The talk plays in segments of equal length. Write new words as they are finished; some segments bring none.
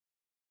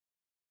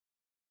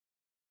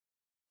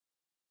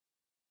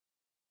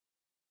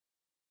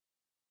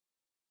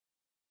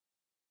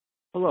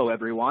Hello,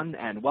 everyone,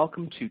 and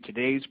welcome to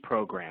today's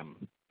program.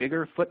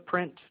 Bigger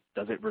footprint,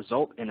 does it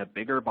result in a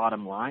bigger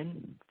bottom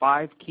line?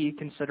 5 key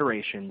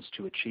considerations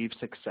to achieve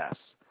success.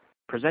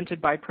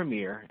 Presented by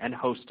Premier and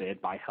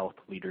hosted by Health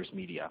Leaders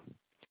Media.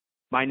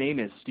 My name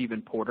is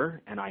Stephen Porter,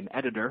 and I'm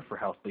editor for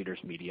Health Leaders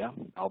Media.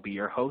 I'll be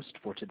your host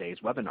for today's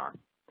webinar.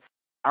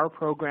 Our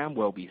program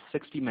will be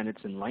 60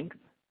 minutes in length.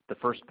 The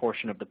first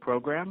portion of the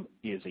program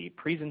is a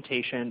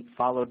presentation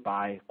followed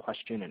by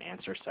question and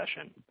answer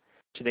session.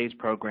 Today's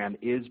program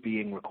is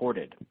being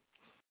recorded.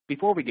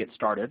 Before we get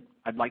started,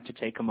 I'd like to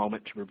take a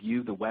moment to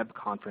review the web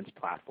conference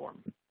platform.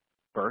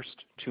 First,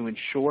 to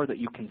ensure that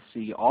you can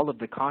see all of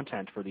the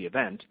content for the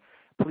event,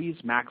 please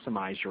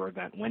maximize your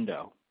event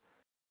window.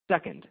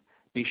 Second,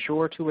 be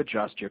sure to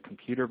adjust your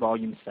computer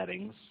volume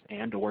settings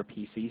and/or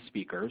PC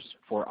speakers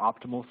for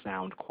optimal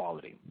sound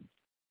quality.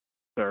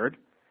 Third,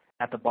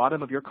 at the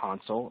bottom of your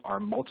console are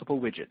multiple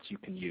widgets you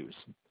can use.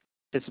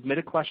 To submit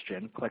a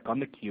question, click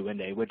on the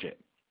Q&A widget.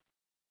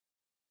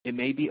 It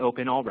may be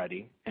open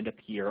already and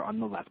appear on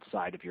the left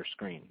side of your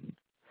screen.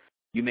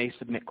 You may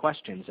submit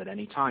questions at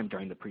any time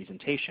during the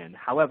presentation.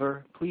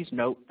 However, please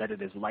note that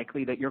it is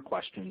likely that your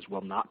questions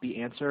will not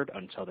be answered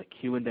until the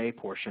Q&A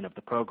portion of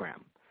the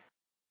program.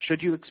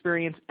 Should you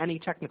experience any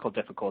technical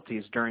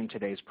difficulties during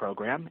today's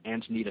program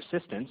and need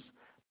assistance,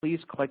 please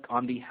click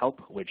on the Help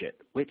widget,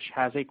 which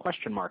has a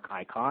question mark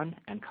icon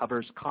and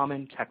covers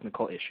common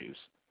technical issues.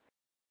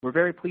 We're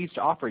very pleased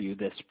to offer you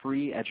this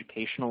free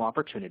educational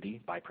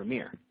opportunity by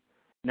Premier.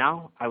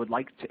 Now, I would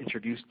like to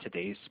introduce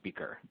today's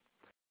speaker.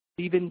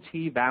 Stephen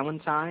T.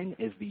 Valentine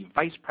is the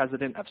Vice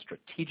President of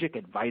Strategic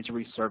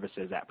Advisory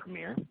Services at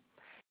Premier.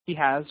 He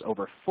has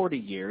over 40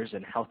 years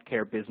in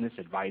healthcare business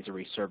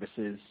advisory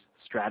services,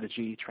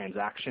 strategy,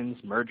 transactions,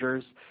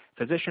 mergers,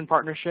 physician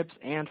partnerships,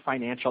 and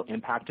financial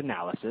impact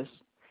analysis,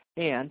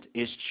 and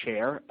is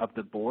chair of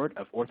the Board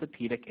of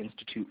Orthopedic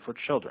Institute for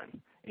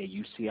Children, a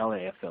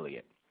UCLA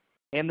affiliate,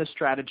 and the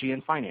Strategy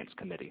and Finance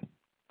Committee.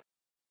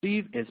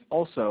 Steve is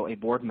also a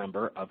board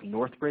member of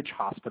Northbridge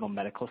Hospital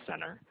Medical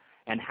Center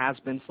and has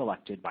been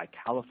selected by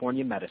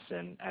California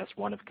Medicine as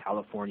one of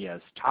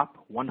California's top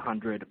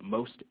 100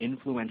 most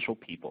influential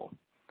people.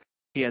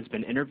 He has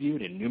been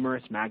interviewed in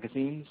numerous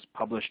magazines,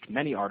 published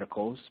many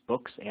articles,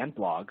 books, and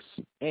blogs,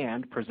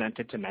 and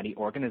presented to many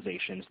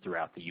organizations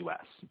throughout the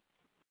U.S.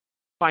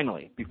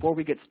 Finally, before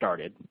we get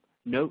started,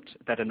 note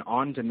that an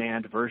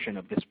on-demand version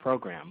of this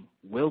program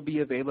will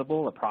be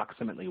available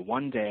approximately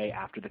 1 day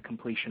after the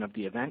completion of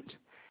the event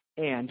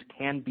and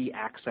can be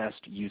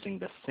accessed using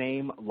the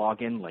same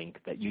login link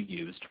that you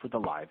used for the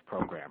live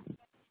program.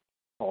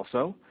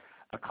 Also,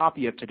 a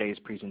copy of today's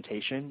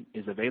presentation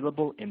is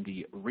available in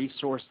the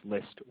Resource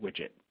List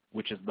widget,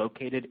 which is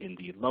located in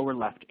the lower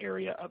left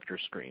area of your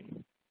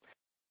screen.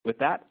 With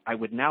that, I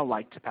would now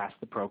like to pass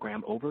the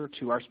program over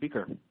to our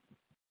speaker.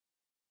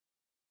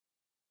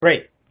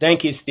 Great.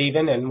 Thank you,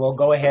 Stephen, and we'll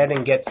go ahead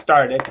and get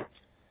started.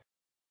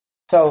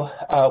 So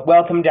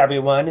welcome to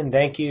everyone, and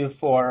thank you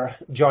for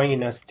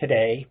joining us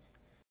today.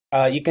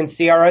 You can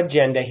see our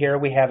agenda here.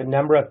 We have a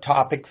number of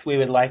topics we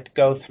would like to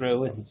go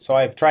through, and so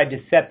I've tried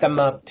to set them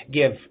up to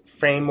give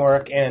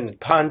framework and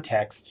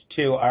context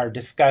to our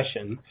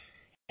discussion.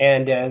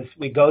 And as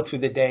we go through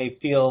the day,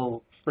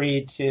 feel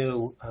free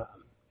to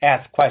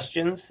ask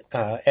questions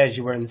as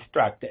you were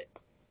instructed.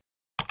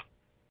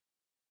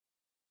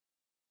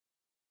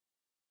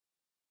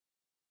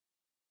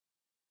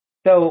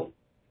 So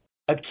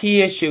a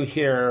key issue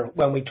here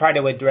when we try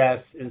to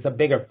address is a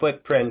bigger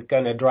footprint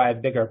going to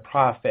drive bigger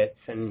profits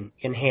and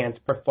enhance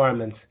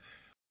performance.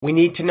 We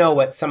need to know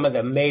what some of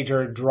the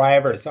major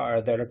drivers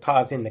are that are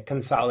causing the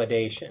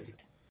consolidation.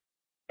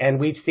 And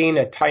we've seen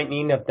a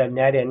tightening of the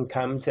net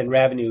incomes and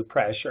revenue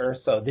pressure.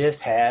 So this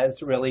has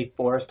really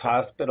forced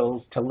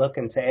hospitals to look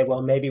and say,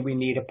 well, maybe we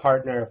need a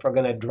partner if we're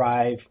going to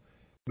drive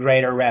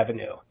greater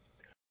revenue.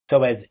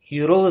 So as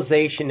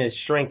utilization is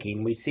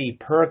shrinking, we see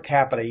per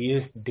capita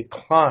use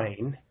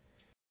decline.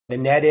 The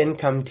net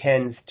income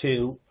tends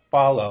to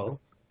follow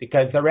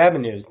because the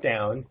revenue is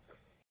down,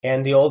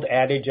 and the old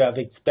adage of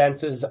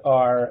expenses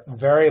are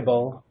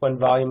variable when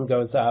volume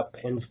goes up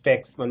and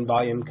fixed when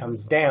volume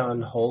comes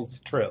down holds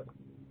true.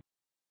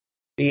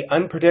 The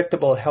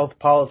unpredictable health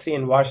policy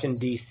in Washington,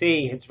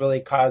 D.C. has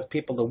really caused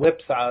people to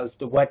whipsaw as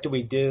to what do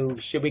we do?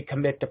 Should we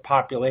commit to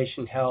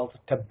population health,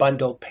 to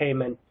bundle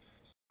payment?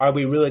 Are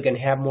we really going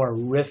to have more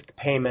risk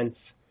payments?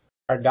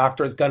 Are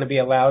doctors going to be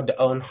allowed to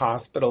own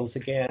hospitals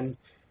again?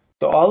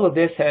 So all of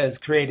this has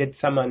created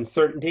some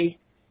uncertainty,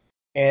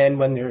 and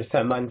when there's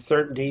some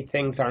uncertainty,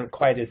 things aren't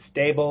quite as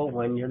stable.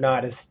 When you're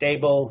not as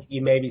stable,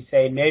 you maybe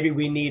say, maybe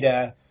we need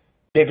a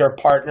bigger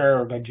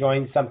partner or to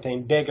join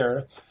something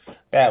bigger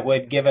that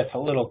would give us a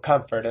little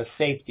comfort, a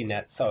safety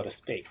net, so to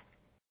speak.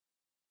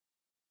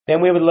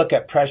 Then we would look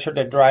at pressure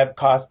to drive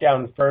costs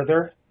down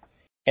further,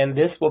 and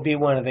this will be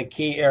one of the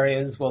key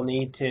areas we'll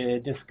need to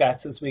discuss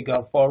as we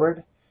go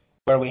forward,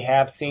 where we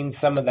have seen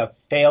some of the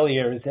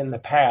failures in the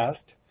past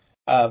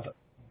of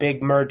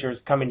big mergers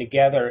coming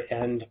together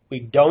and we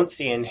don't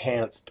see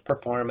enhanced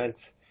performance.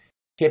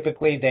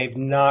 typically they've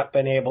not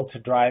been able to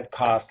drive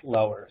costs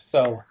lower.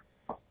 So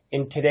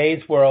in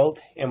today's world,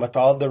 and with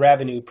all the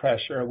revenue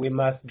pressure, we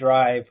must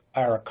drive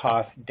our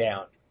costs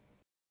down.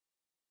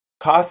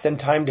 Costs and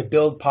time to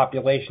build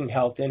population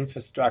health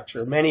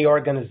infrastructure. Many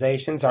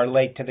organizations are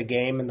late to the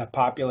game in the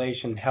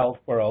population health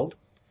world,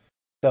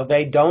 so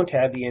they don't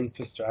have the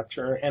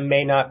infrastructure and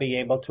may not be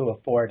able to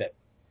afford it.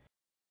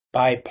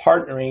 By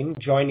partnering,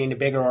 joining a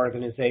bigger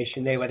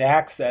organization, they would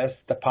access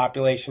the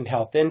population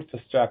health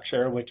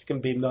infrastructure, which can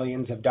be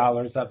millions of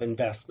dollars of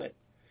investment.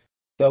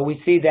 So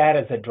we see that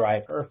as a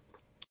driver.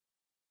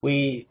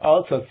 We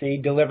also see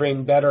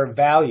delivering better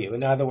value.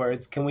 In other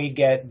words, can we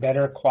get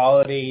better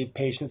quality,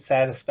 patient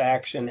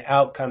satisfaction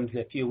outcomes,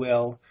 if you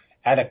will,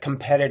 at a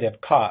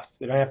competitive cost?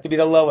 They don't have to be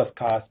the lowest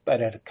cost,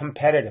 but at a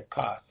competitive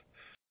cost.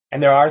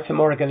 And there are some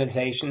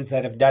organizations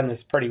that have done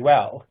this pretty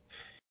well.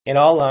 In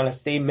all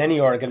honesty, many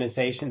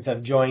organizations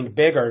have joined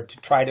bigger to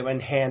try to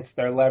enhance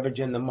their leverage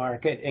in the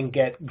market and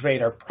get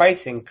greater price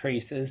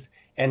increases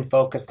and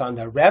focused on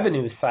the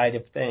revenue side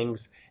of things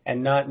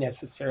and not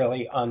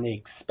necessarily on the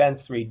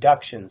expense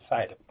reduction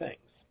side of things.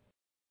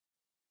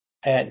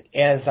 And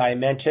as I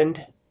mentioned,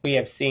 we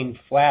have seen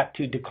flat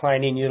to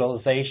declining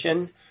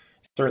utilization.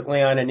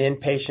 Certainly on an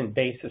inpatient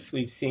basis,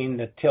 we've seen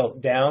the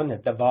tilt down,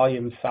 that the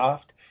volume's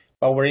soft.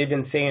 But we're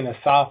even seeing a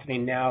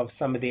softening now of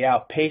some of the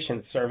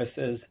outpatient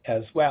services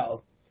as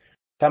well.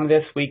 Some of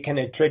this we can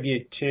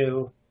attribute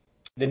to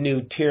the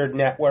new tiered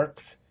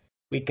networks.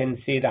 We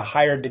can see the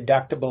higher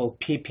deductible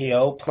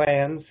PPO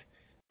plans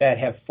that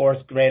have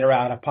forced greater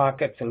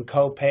out-of-pockets and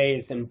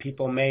co-pays, and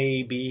people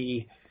may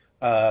be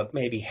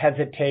maybe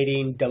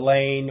hesitating,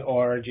 delaying,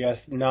 or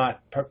just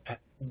not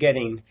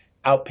getting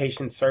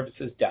outpatient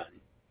services done.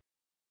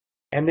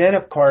 And then,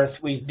 of course,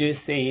 we do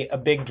see a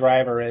big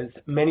driver is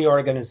many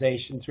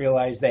organizations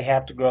realize they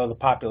have to grow the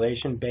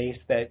population base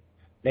that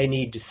they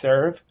need to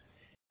serve.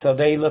 So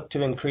they look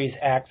to increase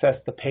access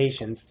to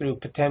patients through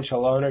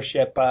potential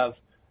ownership of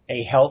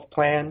a health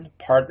plan,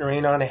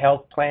 partnering on a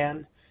health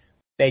plan.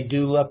 They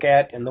do look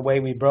at, and the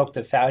way we broke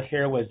this out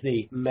here was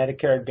the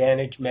Medicare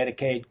Advantage,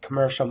 Medicaid,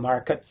 commercial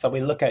market. So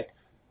we look at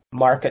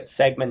market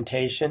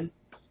segmentation.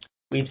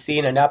 We've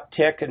seen an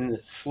uptick in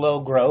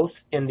slow growth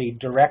in the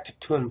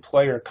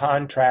direct-to-employer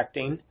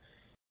contracting,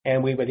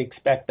 and we would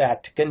expect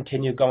that to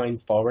continue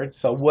going forward.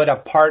 So would a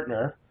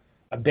partner,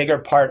 a bigger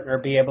partner,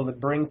 be able to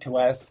bring to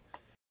us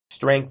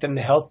strength in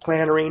the health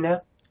plan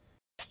arena,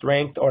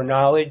 strength or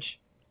knowledge,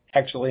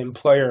 actually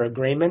employer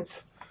agreements,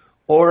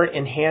 or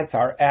enhance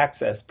our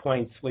access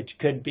points, which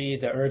could be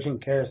the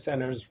urgent care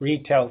centers,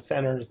 retail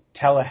centers,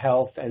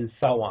 telehealth, and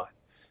so on.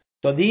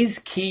 So these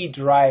key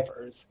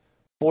drivers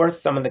force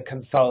some of the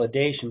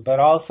consolidation, but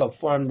also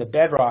form the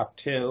bedrock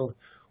to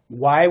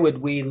why would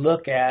we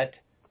look at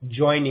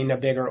joining a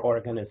bigger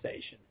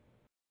organization.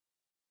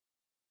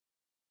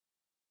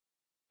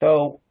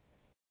 So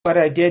what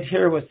I did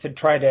here was to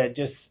try to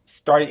just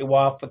start you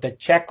off with a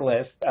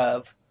checklist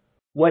of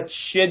what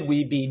should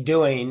we be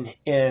doing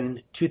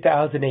in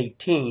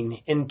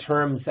 2018 in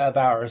terms of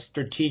our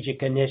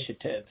strategic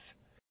initiatives.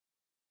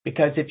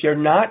 Because if you're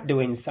not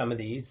doing some of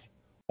these,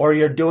 or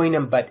you're doing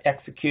them but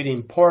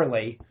executing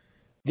poorly,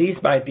 these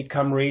might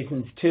become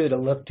reasons, too, to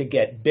look to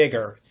get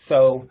bigger.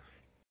 So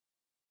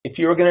if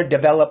you were going to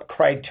develop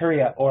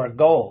criteria or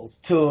goals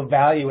to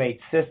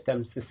evaluate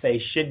systems to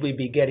say, should we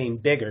be getting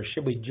bigger?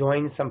 Should we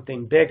join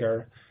something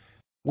bigger?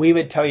 We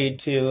would tell you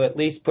to at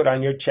least put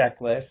on your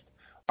checklist,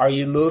 are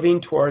you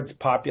moving towards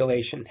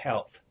population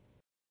health?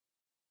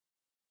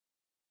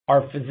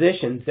 Are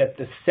physicians at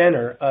the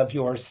center of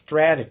your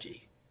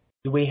strategy?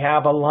 Do we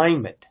have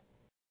alignment?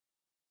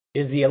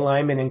 Is the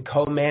alignment in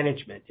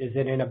co-management? Is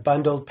it in a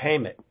bundled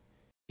payment?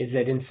 Is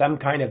it in some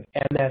kind of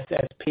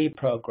MSSP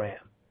program?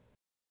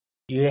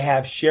 Do you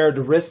have shared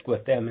risk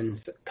with them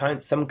in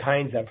some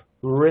kinds of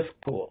risk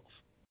pools?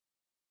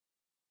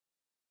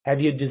 Have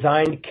you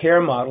designed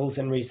care models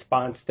in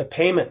response to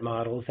payment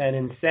models and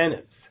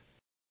incentives?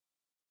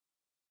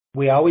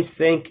 We always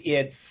think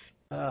it's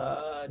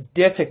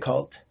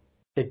difficult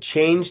to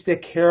change the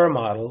care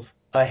models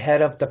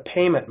ahead of the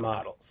payment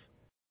models,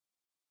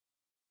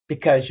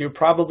 because you're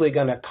probably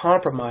going to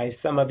compromise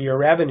some of your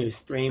revenue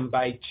stream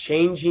by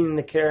changing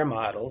the care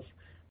models,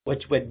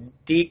 which would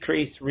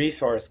decrease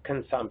resource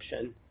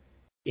consumption,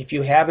 if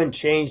you haven't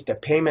changed a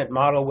payment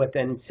model with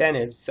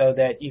incentives so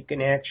that you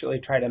can actually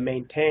try to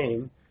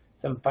maintain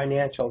some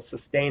financial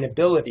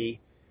sustainability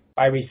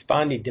by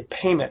responding to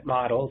payment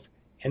models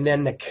and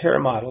then the care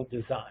model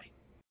design.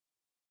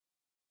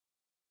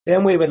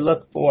 Then we would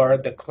look for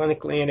the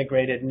clinically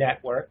integrated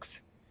networks.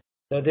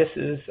 So this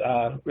is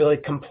really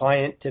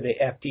compliant to the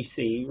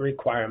FTC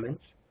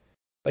requirements,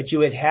 but you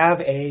would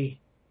have a,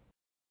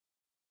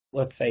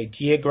 let's say,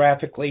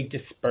 geographically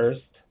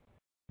dispersed,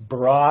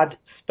 broad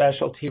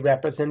specialty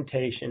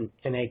representation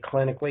in a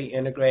clinically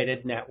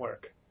integrated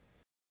network.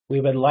 We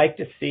would like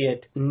to see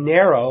it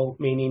narrow,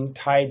 meaning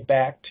tied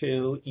back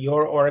to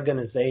your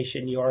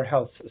organization, your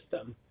health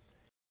system.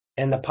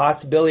 And the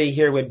possibility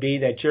here would be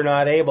that you're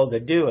not able to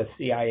do a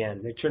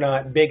CIN, that you're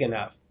not big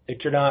enough,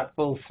 that you're not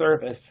full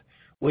service,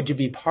 would you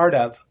be part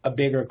of a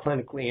bigger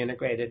clinically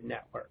integrated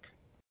network?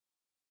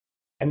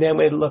 And then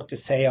we'd look to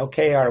say,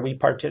 okay, are we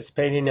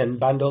participating in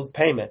bundled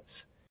payments?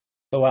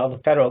 So while the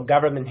federal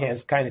government has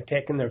kind of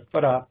taken their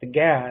foot off the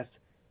gas,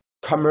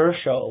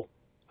 commercial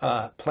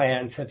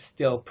plans have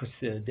still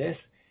pursued this,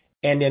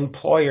 and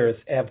employers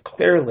have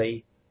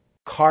clearly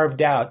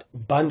carved out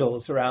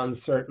bundles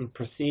around certain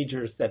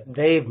procedures that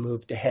they've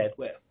moved ahead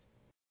with.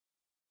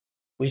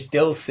 We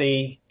still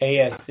see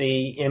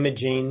ASC,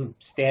 imaging,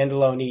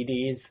 standalone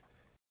EDs.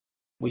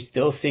 We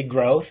still see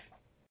growth.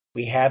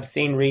 We have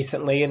seen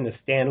recently in the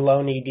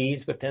standalone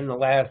EDs within the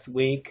last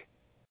week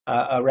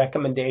a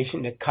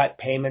recommendation to cut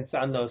payments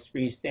on those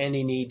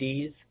freestanding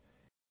EDs.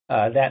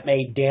 That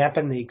may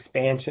dampen the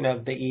expansion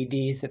of the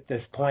EDs at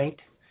this point,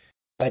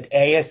 but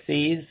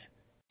ASCs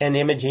and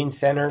imaging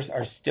centers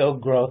are still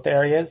growth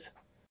areas.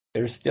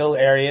 They're still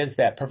areas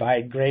that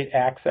provide great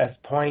access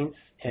points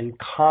and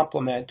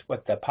complement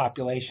what the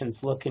population's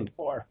looking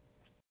for.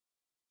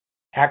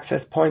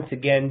 Access points,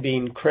 again,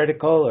 being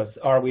critical.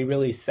 Are we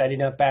really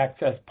setting up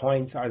access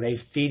points? Are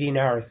they feeding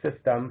our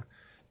system?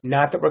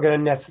 Not that we're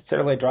going to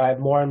necessarily drive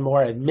more and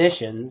more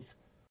admissions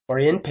or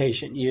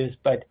inpatient use,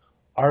 but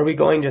are we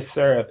going to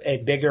serve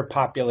a bigger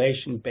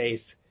population base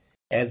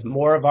as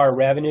more of our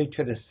revenue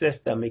to the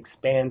system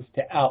expands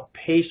to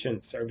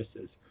outpatient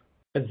services,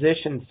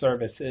 physician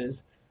services,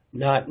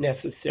 not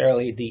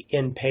necessarily the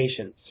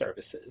inpatient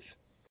services?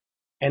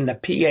 And the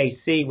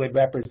PAC would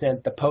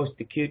represent the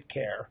post-acute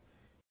care.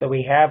 So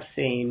we have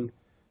seen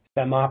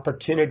some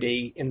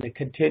opportunity in the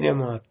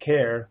continuum of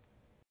care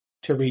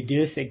to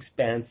reduce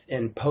expense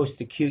in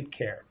post-acute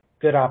care.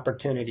 Good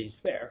opportunities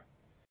there.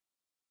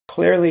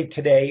 Clearly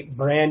today,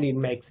 branding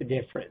makes a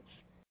difference.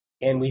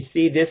 And we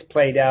see this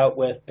played out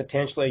with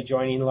potentially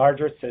joining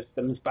larger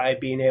systems by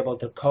being able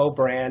to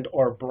co-brand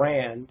or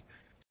brand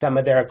some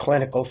of their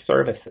clinical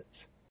services.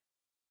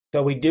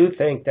 So we do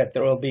think that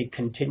there will be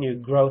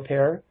continued growth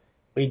here.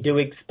 We do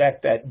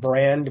expect that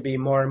brand to be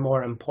more and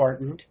more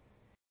important.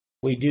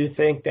 We do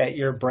think that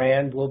your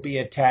brand will be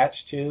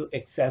attached to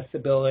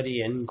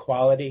accessibility and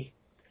quality,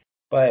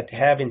 but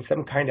having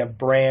some kind of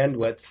brand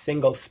with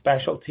single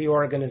specialty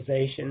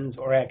organizations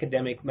or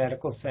academic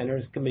medical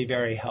centers can be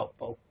very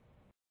helpful.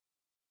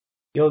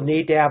 You'll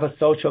need to have a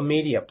social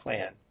media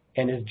plan.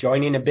 And is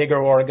joining a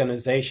bigger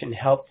organization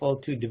helpful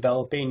to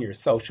developing your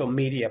social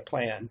media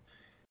plan?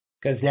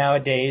 Because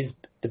nowadays,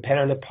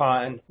 depending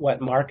upon what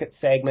market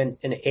segment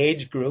and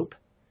age group,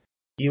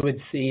 you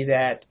would see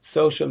that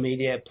social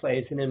media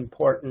plays an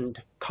important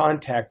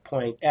contact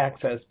point,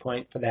 access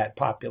point for that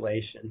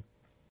population.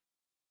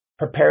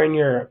 Preparing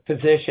your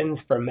physicians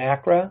for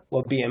MACRA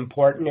will be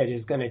important. It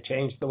is going to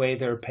change the way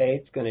they're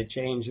paid. It's going to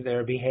change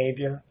their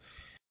behavior,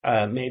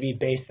 maybe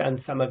based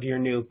on some of your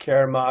new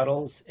care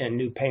models and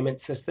new payment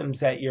systems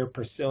that you're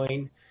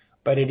pursuing.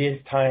 But it is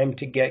time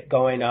to get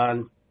going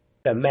on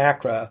the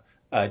MACRA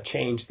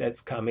change that's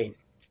coming.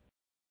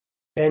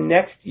 Then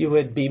next, you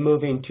would be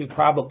moving to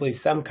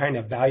probably some kind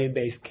of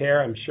value-based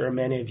care. I'm sure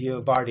many of you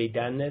have already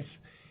done this,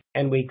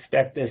 and we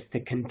expect this to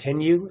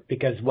continue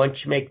because once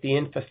you make the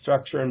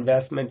infrastructure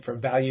investment for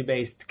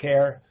value-based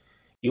care,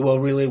 you will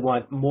really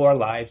want more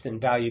lives in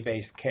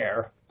value-based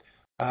care.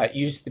 It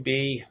used to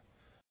be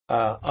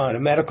on a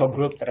medical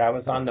group that I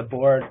was on the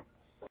board,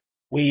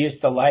 we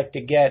used to like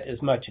to get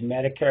as much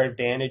Medicare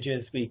Advantage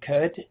as we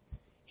could,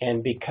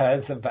 and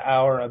because of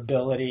our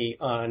ability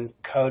on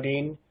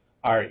coding,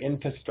 our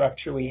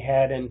infrastructure we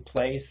had in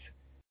place,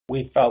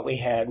 we felt we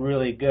had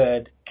really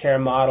good care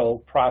model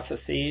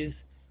processes.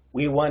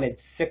 We wanted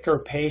sicker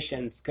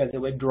patients because it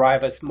would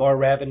drive us more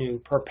revenue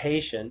per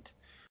patient.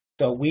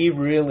 So we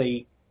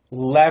really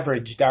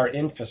leveraged our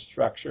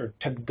infrastructure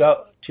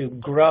to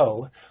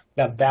grow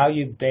the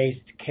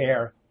value-based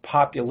care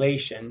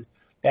population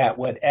that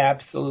would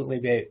absolutely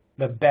be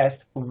the best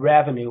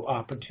revenue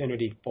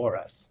opportunity for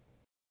us.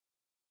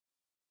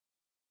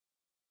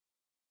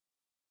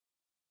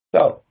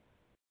 So,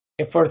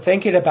 if we're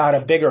thinking about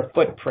a bigger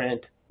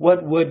footprint,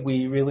 what would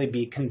we really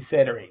be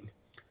considering?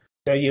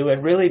 So you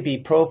would really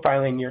be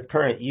profiling your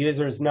current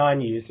users,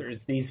 non-users.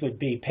 These would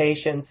be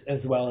patients as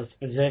well as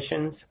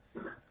physicians.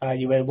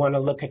 You would want to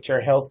look at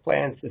your health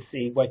plans to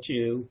see what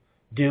you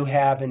do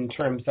have in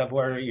terms of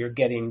where you're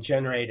getting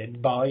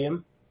generated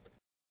volume.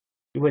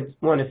 You would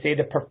want to see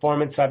the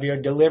performance of your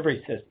delivery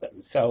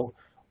system. So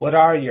what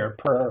are your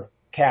per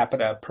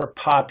capita, per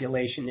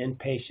population,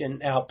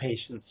 inpatient,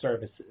 outpatient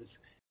services?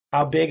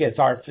 How big is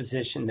our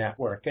physician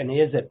network, and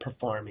is it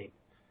performing?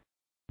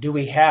 Do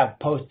we have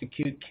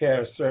post-acute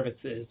care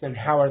services, and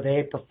how are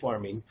they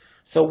performing?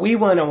 So we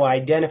want to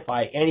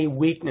identify any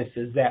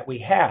weaknesses that we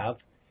have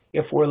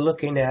if we're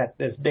looking at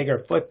this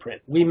bigger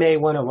footprint. We may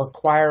want to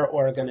acquire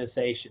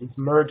organizations,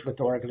 merge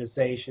with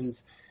organizations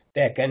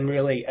that can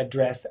really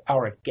address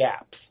our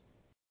gaps.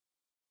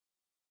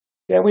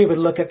 Then we would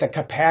look at the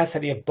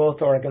capacity of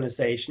both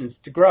organizations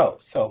to grow.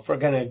 So if we're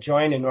going to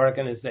join an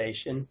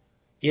organization,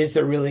 is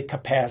there really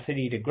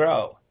capacity to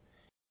grow?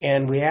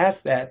 And we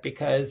ask that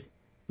because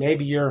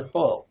maybe you're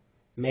full,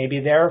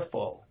 maybe they're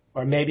full,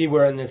 Or maybe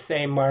we're in the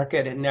same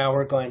market and now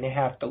we're going to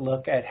have to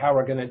look at how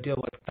we're going to deal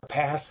with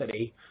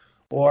capacity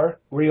or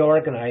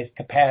reorganize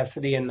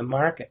capacity in the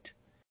market.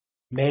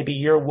 Maybe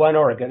you're one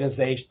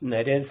organization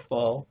that is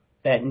full,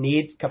 that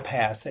needs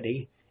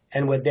capacity,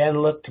 and would then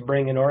look to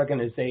bring an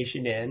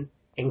organization in,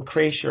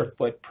 increase your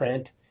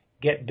footprint,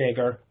 get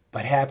bigger,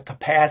 but have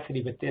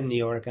capacity within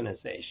the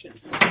organization.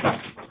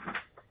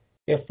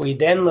 If we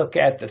then look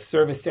at the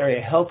service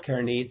area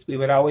healthcare needs, we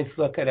would always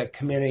look at a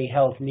community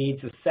health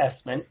needs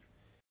assessment.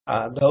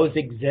 Those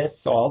exist,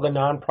 so all the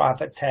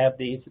nonprofits have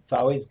these. It's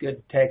always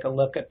good to take a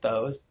look at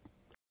those.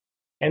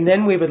 And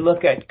then we would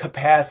look at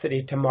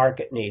capacity to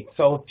market needs.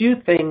 So a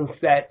few things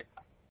that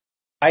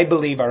I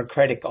believe are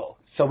critical.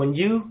 So when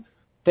you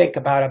think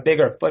about a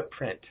bigger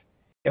footprint,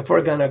 if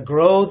we're going to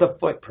grow the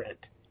footprint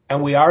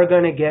and we are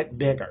going to get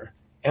bigger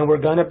and we're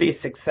going to be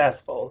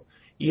successful,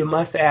 you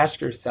must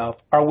ask yourself,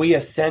 are we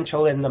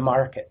essential in the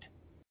market?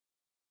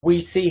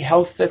 We see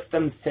health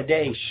systems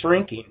today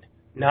shrinking,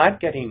 not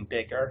getting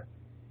bigger.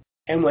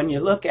 And when you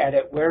look at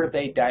it, where do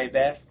they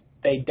divest?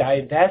 They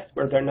divest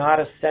where they're not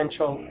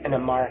essential in a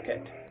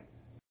market.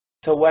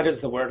 So what does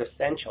the word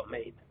essential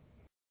mean?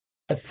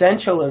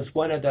 Essential is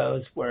one of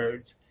those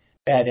words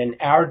that in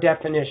our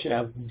definition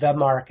of the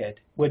market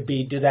would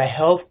be, do the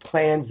health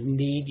plans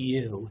need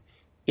you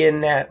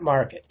in that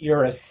market?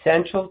 You're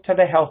essential to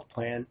the health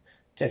plan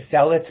to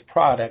sell its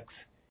products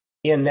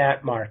in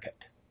that market.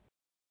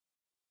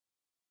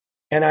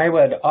 And I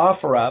would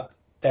offer up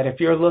that if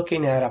you're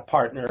looking at a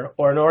partner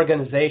or an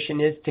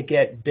organization is to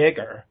get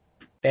bigger,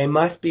 they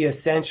must be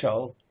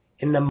essential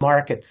in the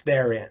markets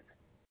they're in.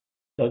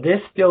 So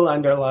this still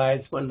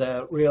underlies one of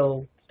the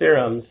real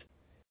theorems.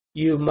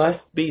 You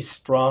must be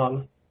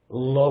strong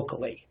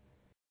locally.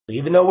 So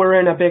even though we're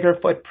in a bigger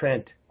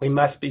footprint, we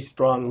must be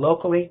strong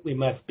locally. We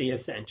must be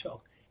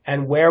essential.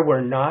 And where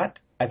we're not,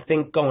 I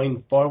think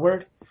going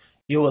forward,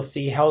 you will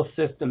see health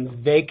systems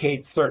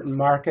vacate certain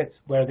markets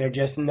where they're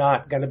just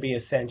not going to be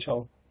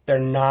essential. They're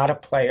not a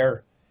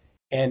player.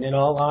 And in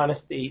all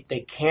honesty,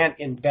 they can't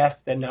invest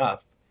enough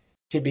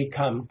to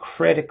become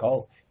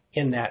critical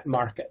in that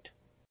market.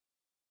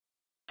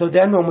 So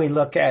then when we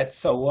look at,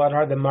 so what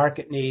are the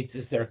market needs?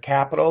 Is there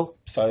capital?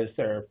 So is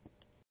there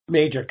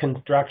major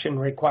construction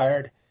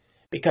required?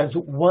 Because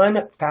one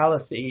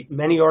fallacy,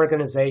 many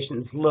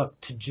organizations look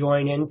to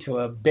join into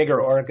a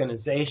bigger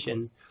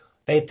organization.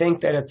 They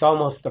think that it's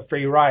almost a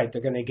free ride.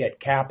 They're going to get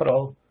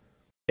capital.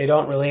 They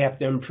don't really have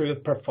to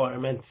improve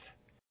performance.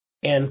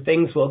 And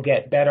things will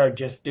get better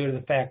just due to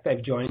the fact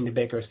they've joined the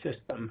bigger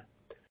system.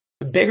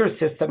 The bigger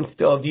system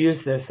still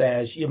views this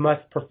as you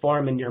must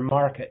perform in your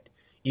market.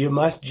 You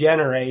must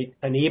generate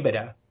an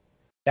EBITDA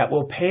that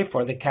will pay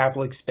for the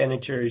capital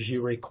expenditures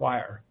you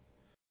require.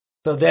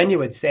 So then you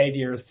would say to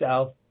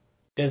yourself,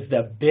 is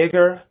the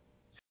bigger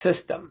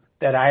system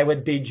that I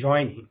would be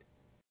joining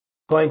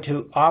going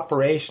to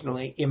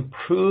operationally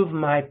improve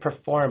my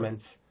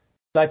performance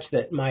such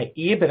that my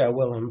EBITDA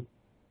will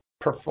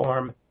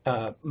perform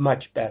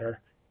much better,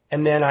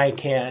 and then I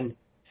can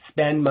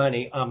spend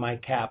money on my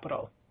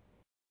capital.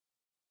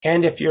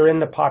 And if you're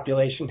in the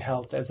population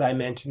health, as I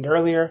mentioned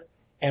earlier,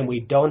 and we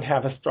don't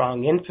have a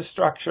strong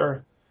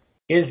infrastructure,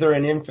 is there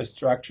an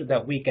infrastructure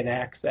that we can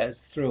access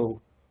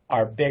through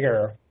our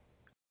bigger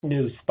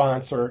new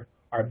sponsor,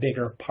 our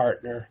bigger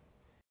partner?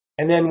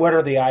 And then what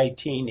are the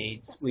IT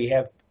needs? We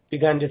have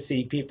begun to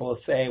see people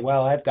say,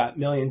 well, I've got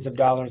millions of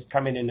dollars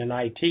coming in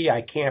IT.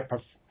 I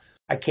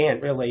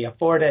can't really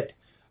afford it.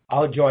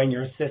 I'll join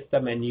your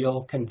system and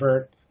you'll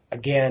convert.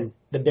 Again,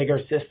 the bigger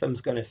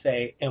system's going to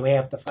say, and we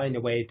have to find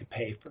a way to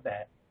pay for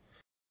that.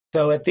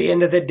 So at the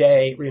end of the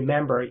day,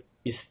 remember,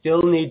 you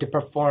still need to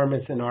perform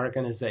as an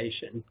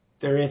organization.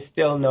 There is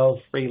still no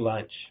free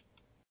lunch.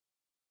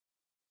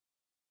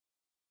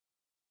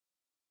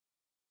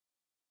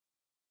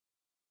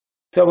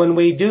 So when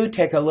we do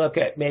take a look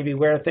at maybe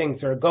where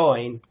things are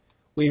going,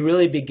 we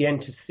really begin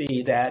to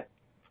see that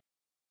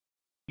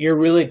you're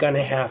really going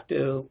to have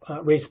to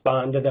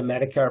respond to the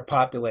Medicare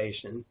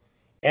population.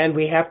 And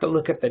we have to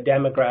look at the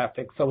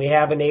demographics. So we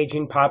have an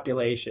aging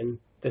population.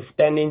 The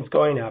spending's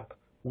going up.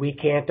 We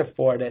can't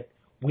afford it.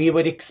 We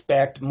would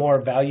expect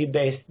more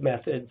value-based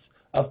methods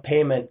of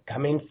payment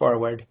coming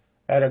forward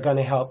that are going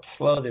to help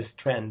slow this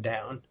trend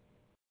down.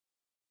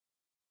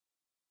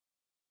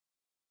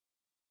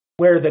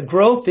 Where the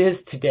growth is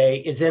today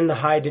is in the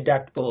high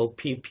deductible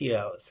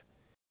PPOs.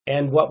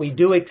 And what we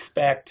do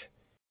expect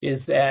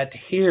is that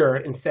here,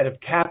 instead of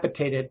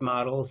capitated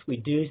models, we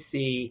do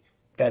see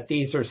that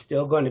these are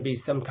still going to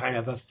be some kind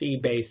of a fee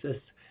basis,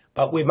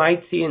 but we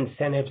might see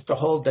incentives to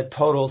hold the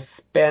total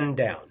spend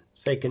down.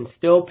 So you can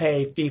still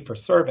pay fee for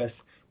service,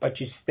 but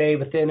you stay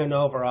within an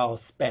overall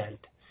spend.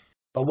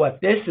 But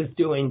what this is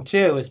doing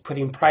too is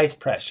putting price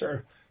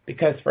pressure,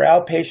 because for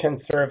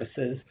outpatient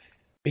services,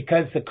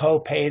 because the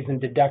co-pays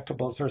and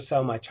deductibles are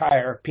so much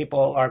higher,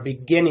 people are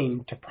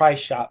beginning to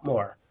price shop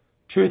more.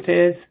 Truth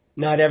is,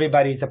 not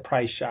everybody's a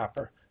price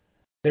shopper.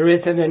 There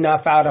isn't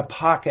enough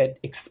out-of-pocket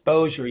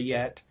exposure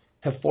yet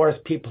to force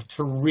people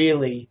to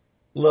really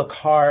look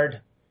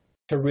hard,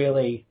 to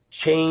really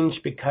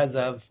change because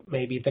of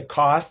maybe the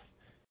cost.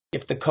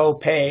 If the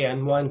copay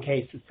in one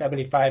case is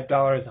 $75,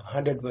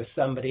 $100 with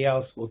somebody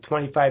else, will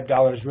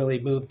 $25 really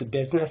move the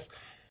business?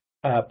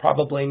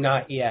 Probably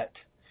not yet.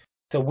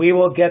 So we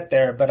will get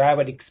there, but I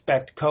would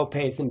expect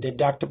copays and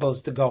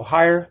deductibles to go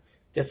higher.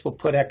 This will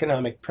put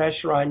economic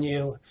pressure on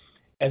you,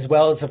 as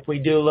well as if we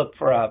do look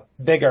for a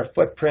bigger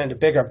footprint, a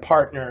bigger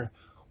partner,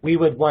 we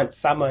would want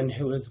someone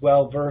who is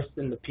well-versed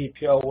in the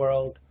PPO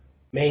world,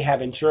 may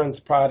have insurance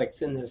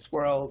products in this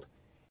world,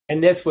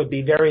 and this would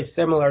be very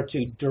similar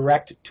to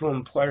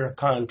direct-to-employer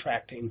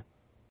contracting.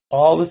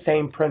 All the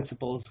same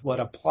principles would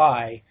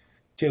apply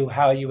to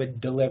how you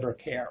would deliver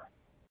care.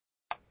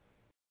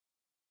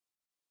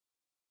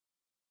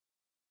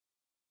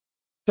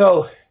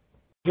 So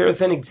here's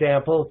an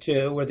example,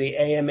 too, where the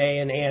AMA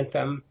and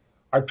Anthem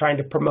are trying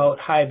to promote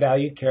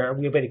high-value care.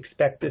 We would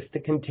expect this to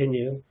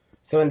continue.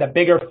 So in the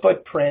bigger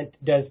footprint,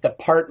 does the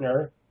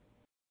partner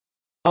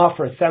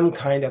offer some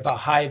kind of a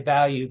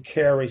high-value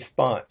care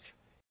response?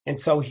 And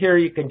so here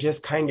you can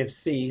just kind of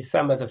see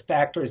some of the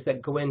factors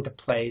that go into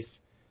place.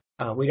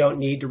 We don't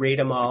need to read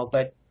them all,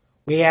 but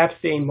we have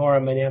seen more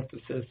of an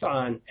emphasis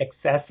on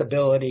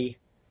accessibility,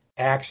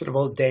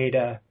 actionable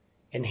data,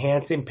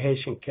 enhancing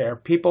patient care.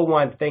 People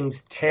want things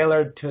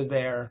tailored to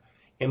their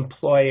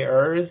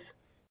employers,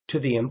 to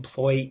the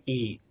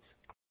employees.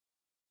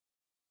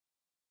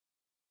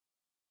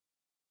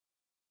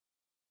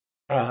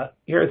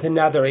 Here's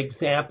another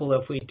example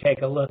if we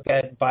take a look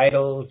at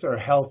Vitals or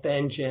Health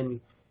Engine.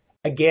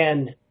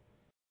 Again,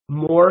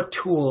 more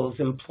tools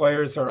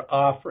employers are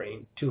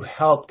offering to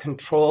help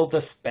control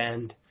the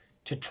spend,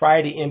 to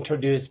try to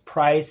introduce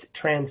price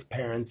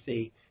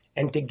transparency,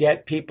 and to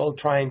get people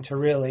trying to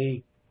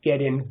really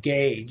get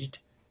engaged,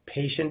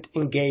 patient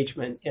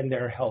engagement in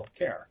their health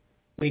care.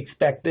 We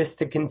expect this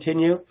to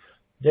continue.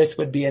 This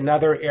would be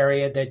another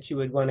area that you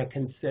would want to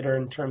consider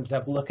in terms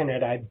of looking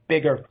at a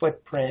bigger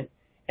footprint,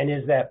 and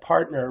is that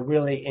partner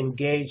really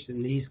engaged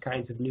in these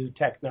kinds of new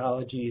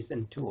technologies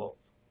and tools.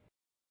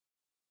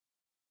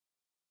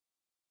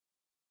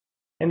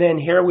 And then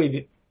here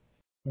we've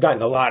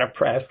gotten a lot of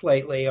press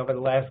lately over the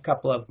last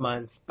couple of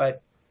months,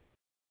 but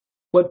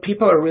what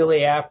people are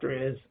really after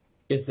is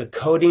the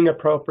coding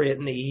appropriate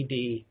in the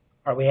ED?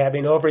 Are we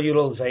having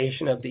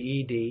overutilization of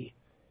the ED?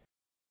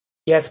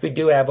 Yes, we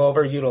do have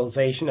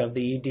overutilization of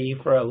the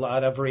ED for a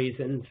lot of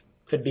reasons.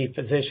 Could be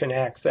physician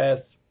access,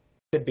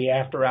 could be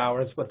after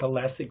hours with a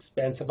less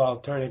expensive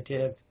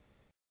alternative.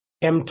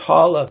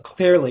 EMTALA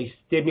clearly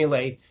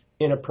stimulates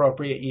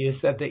inappropriate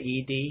use of the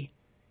ED.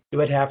 You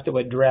would have to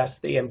address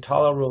the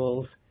EMTALA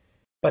rules.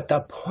 But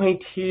the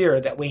point here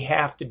that we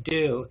have to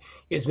do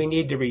is we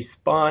need to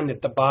respond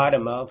at the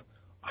bottom of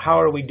how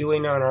are we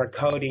doing on our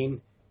coding?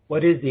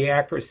 What is the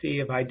accuracy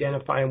of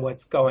identifying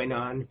what's going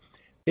on?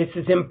 This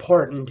is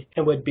important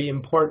and would be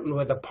important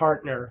with a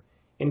partner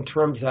in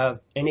terms of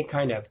any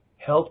kind of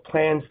health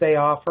plans they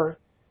offer,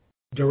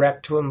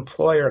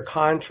 direct-to-employer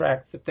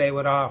contracts that they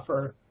would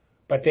offer,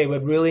 but they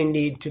would really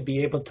need to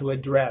be able to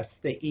address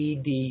the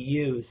ED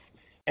use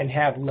and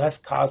have less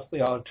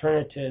costly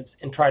alternatives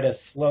and try to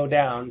slow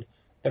down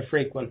the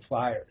frequent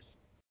flyers.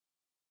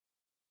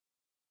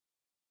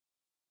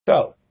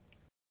 So,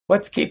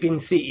 what's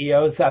keeping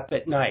CEOs up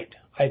at night?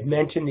 I've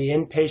mentioned the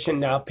inpatient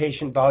and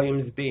outpatient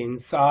volumes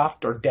being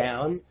soft or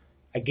down,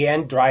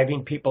 again,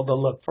 driving people to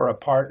look for a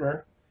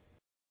partner.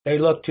 They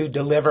look to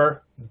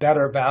deliver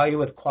better value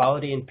with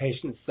quality and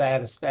patient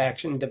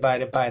satisfaction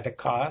divided by the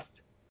cost.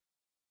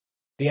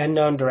 The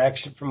unknown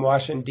direction from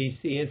Washington,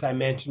 D.C., as I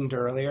mentioned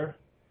earlier.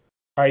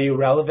 Are you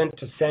relevant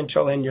to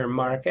central in your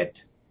market?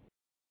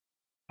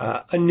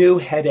 A new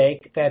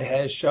headache that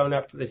has shown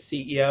up for the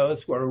CEOs.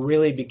 We're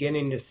really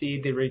beginning to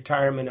see the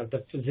retirement of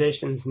the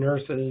physicians,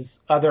 nurses,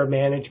 other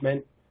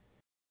management.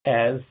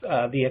 As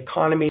the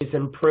economy's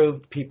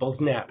improved, people's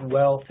net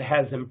wealth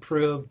has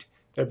improved.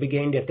 They're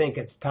beginning to think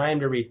it's time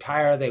to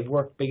retire. They've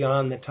worked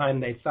beyond the time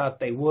they thought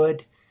they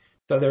would.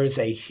 So there's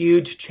a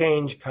huge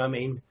change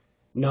coming.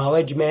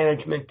 Knowledge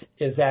management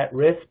is at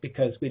risk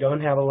because we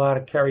don't have a lot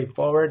of carry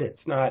forward. It's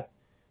not,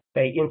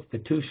 say,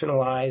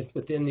 institutionalized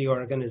within the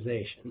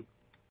organization.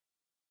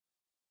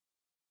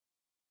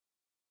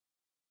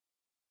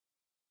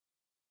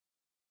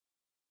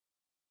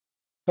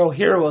 So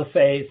here we'll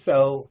say,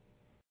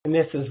 and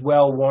this is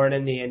well worn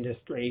in the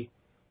industry,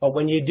 but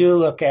when you do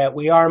look at,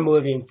 we are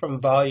moving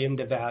from volume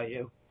to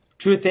value.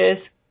 Truth is,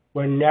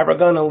 we're never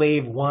going to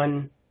leave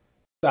one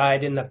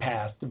side in the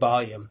past,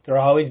 volume.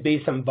 There'll always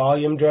be some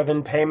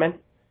volume-driven payment.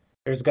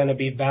 There's going to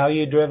be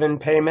value-driven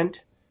payment.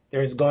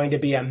 There's going to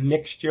be a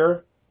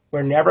mixture.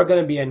 We're never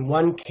going to be in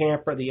one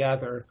camp or the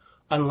other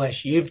unless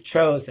you've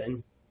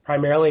chosen,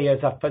 primarily as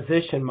a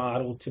physician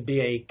model, to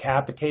be a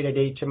capitated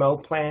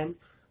HMO plan,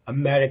 a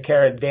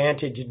Medicare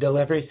Advantage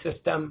delivery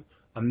system,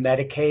 a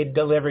Medicaid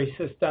delivery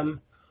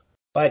system.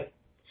 But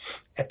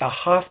at the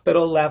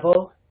hospital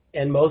level,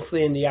 and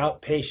mostly in the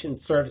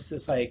outpatient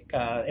services like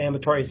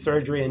ambulatory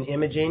surgery and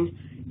imaging,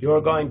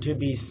 you're going to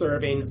be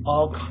serving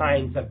all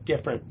kinds of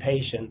different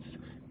patients,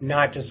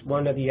 not just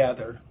one or the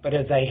other. But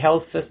as a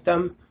health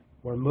system,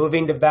 we're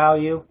moving to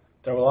value.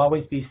 There will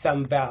always be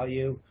some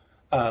value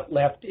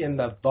left in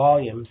the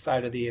volume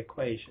side of the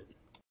equation.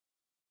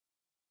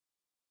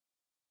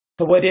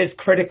 So what is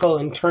critical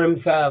in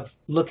terms of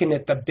looking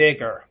at the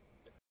bigger?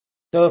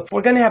 So if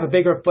we're going to have a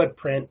bigger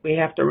footprint, we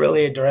have to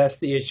really address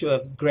the issue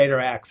of greater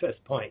access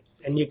points.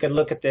 And you could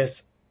look at this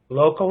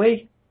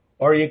locally,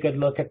 or you could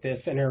look at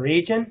this in a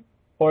region,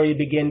 or you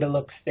begin to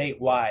look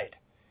statewide.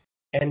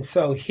 And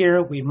so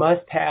here we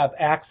must have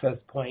access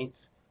points,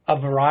 a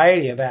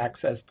variety of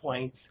access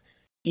points,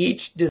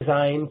 each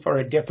designed for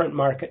a different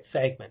market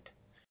segment.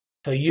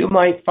 So you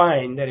might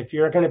find that if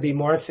you're going to be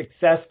more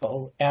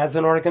successful as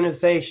an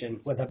organization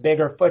with a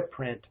bigger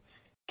footprint,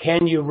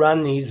 can you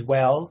run these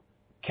well?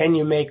 Can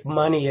you make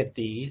money at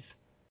these?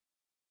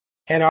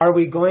 And are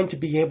we going to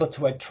be able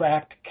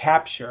to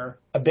capture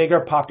a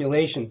bigger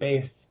population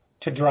base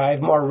to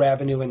drive more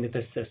revenue into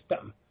the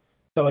system?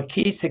 So a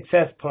key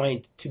success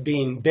point to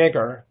being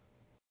bigger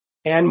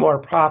and more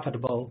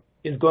profitable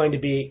is going to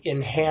be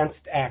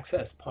enhanced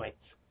access points.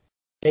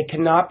 They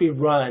cannot be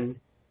run,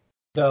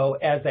 though,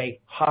 as a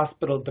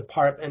hospital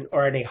department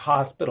or in a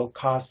hospital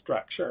cost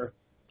structure.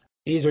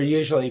 These are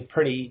usually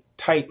pretty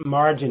tight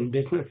margin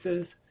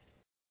businesses,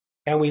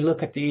 and we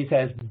look at these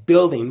as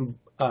building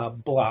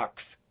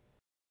blocks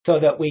so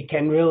that we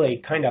can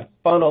really kind of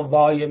funnel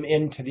volume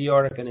into the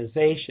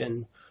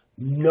organization,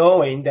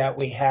 knowing that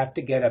we have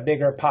to get a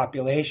bigger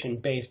population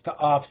base to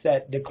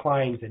offset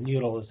declines in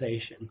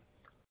utilization.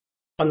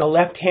 On the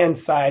left-hand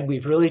side,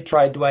 we've really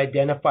tried to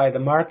identify the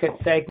market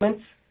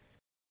segments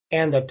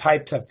and the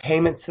types of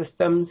payment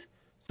systems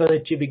so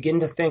that you begin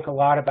to think a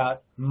lot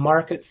about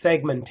market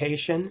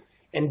segmentation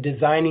and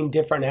designing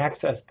different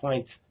access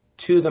points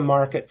to the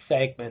market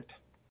segment.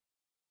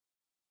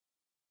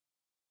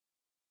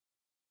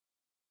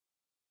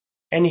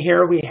 And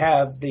here we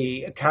have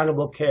the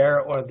accountable care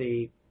or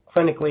the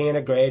clinically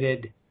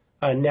integrated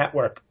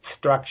network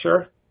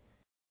structure.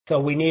 So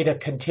we need a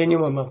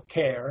continuum of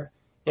care.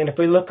 And if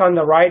we look on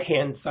the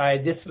right-hand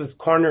side, this was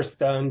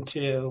cornerstone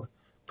to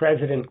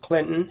President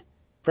Clinton,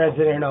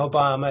 President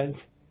Obama's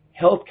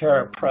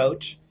healthcare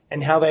approach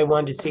and how they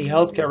wanted to see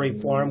healthcare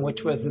reform, which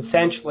was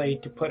essentially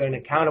to put an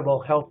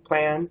accountable health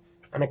plan,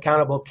 an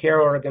accountable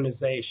care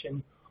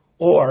organization,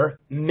 or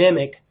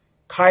mimic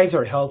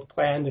Kaiser Health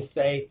Plan to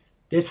say,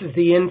 this is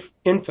the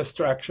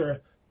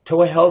infrastructure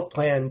to a health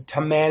plan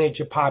to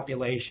manage a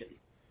population.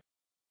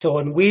 So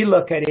when we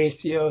look at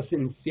ACOs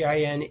and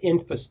CIN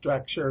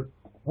infrastructure,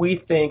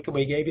 we think,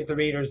 we gave you the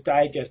Reader's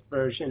Digest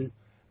version,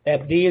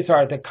 that these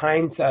are the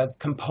kinds of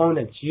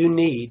components you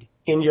need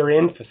in your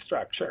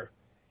infrastructure.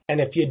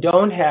 And if you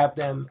don't have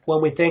them,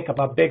 when we think of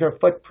a bigger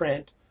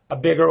footprint, a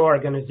bigger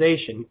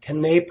organization,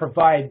 can they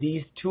provide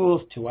these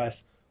tools to us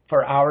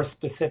for our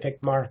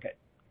specific market?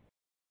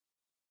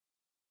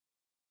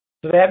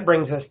 So that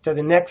brings us to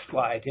the next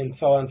slide. And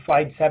so on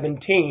slide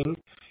 17,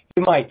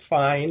 you might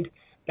find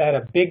that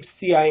a big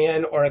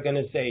CIN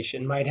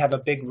organization might have a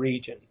big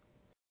region.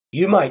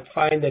 You might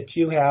find that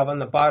you have on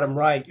the bottom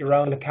right your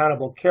own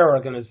accountable care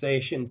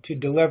organization to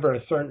deliver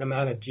a certain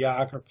amount of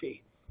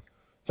geography.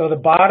 So the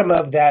bottom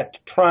of that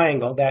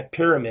triangle, that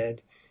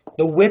pyramid,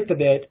 the width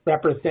of it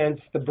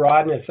represents the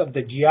broadness of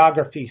the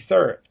geography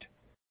served.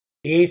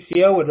 The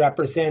ACO would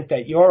represent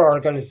that your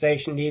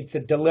organization needs to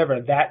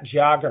deliver that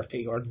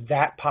geography or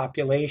that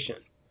population.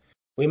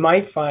 We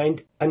might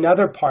find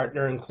another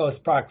partner in close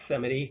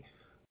proximity,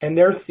 and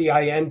their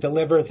CIN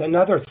delivers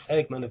another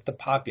segment of the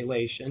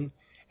population,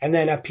 and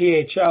then a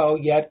PHO,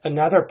 yet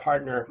another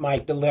partner,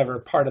 might deliver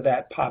part of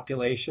that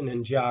population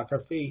and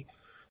geography,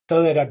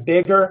 so that a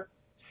bigger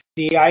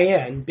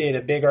CIN, be it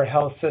a bigger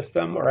health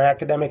system or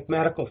academic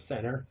medical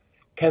center,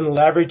 can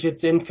leverage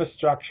its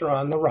infrastructure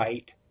on the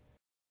right,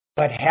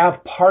 but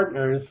have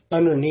partners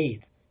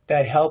underneath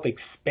that help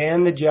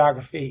expand the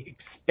geography,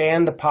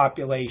 expand the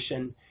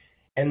population,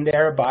 and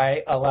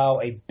thereby allow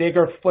a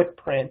bigger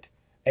footprint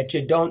that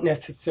you don't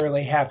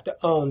necessarily have to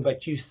own,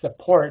 but you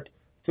support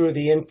through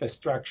the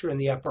infrastructure in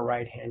the upper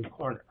right-hand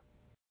corner.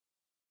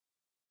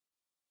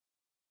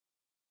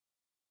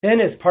 Then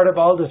as part of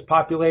all this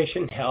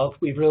population health,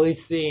 we've really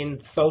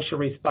seen social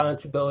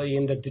responsibility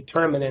and the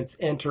determinants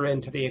enter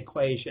into the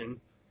equation.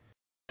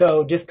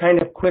 So just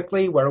kind of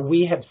quickly, where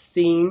we have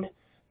seen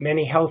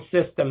many health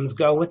systems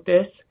go with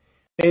this,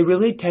 they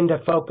really tend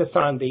to focus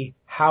on the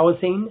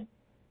housing,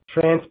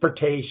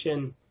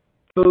 transportation,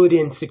 food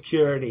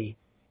insecurity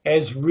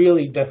as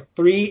really the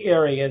three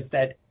areas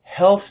that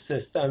health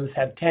systems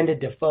have tended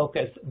to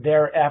focus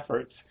their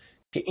efforts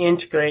to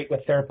integrate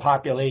with their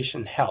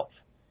population health.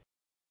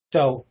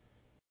 So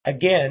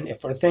again, if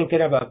we're thinking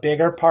of a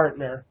bigger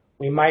partner,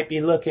 we might be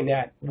looking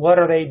at what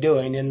are they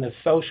doing in the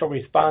social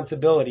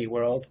responsibility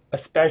world,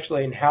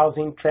 especially in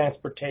housing,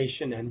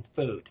 transportation, and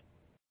food.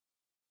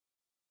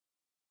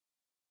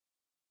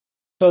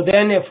 So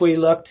then if we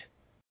looked,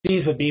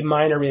 these would be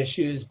minor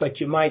issues, but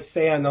you might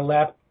say on the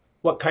left,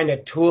 what kind of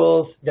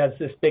tools does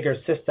this bigger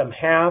system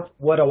have?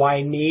 What do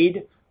I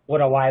need? What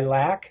do I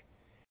lack?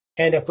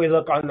 And if we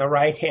look on the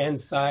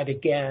right-hand side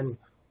again,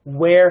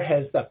 where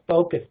has the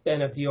focus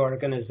been of the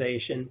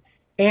organization?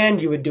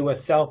 And you would do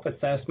a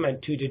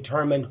self-assessment to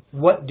determine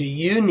what do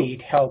you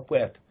need help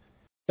with.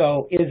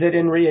 So is it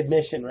in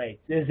readmission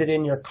rates? Is it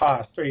in your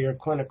costs or your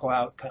clinical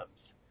outcomes?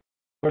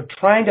 We're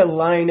trying to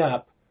line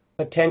up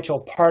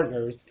potential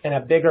partners and a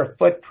bigger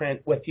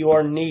footprint with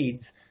your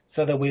needs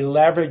so that we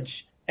leverage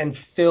and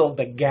fill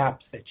the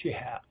gaps that you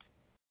have.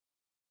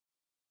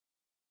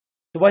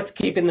 So what's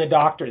keeping the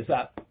doctors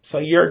up? So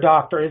your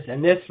doctors,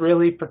 and this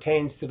really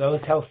pertains to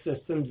those health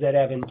systems that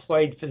have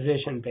employed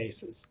physician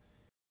bases.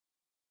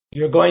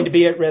 You're going to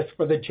be at risk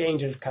for the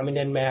changes coming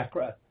in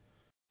MACRA.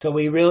 So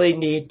we really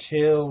need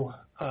to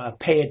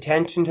pay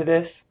attention to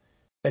this.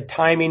 The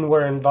timing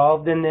we're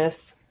involved in this,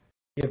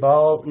 you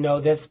all know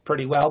this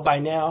pretty well by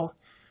now.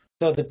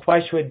 So the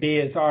question would be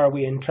is, are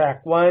we in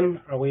track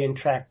 1? Are we in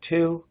track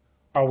 2?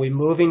 Are we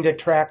moving to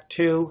track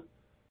 2?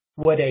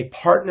 Would a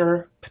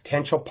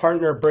potential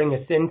partner bring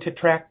us into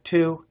track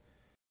 2?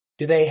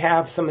 Do they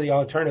have some of the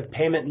alternative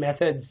payment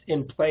methods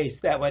in place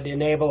that would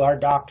enable our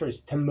doctors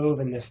to move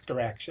in this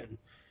direction?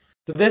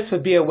 So this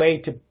would be a way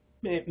to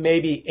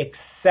maybe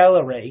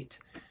accelerate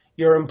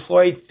your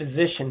employed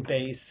physician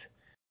base,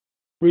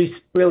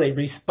 really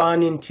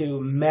responding to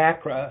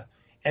MACRA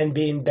and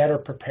being better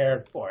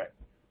prepared for it.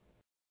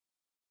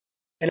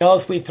 And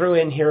all we threw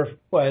in here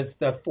was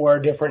the 4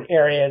 different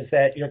areas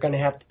that you're going to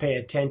have to pay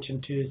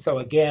attention to. So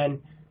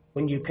again,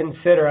 when you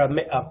consider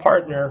a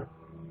partner,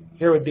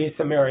 here would be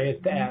some areas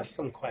to ask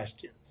some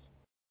questions.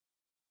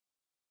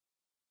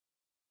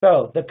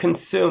 So the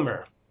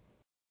consumer.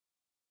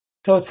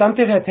 So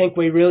something I think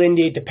we really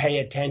need to pay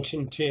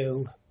attention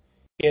to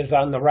is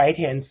on the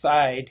right-hand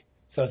side.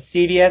 So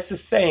CVS is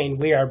saying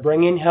we are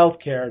bringing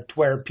healthcare to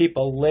where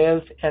people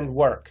live and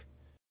work.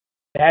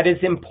 That is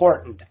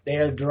important. They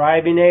are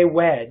driving a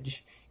wedge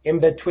in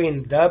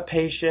between the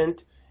patient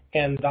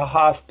and the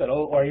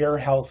hospital or your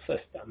health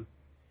system.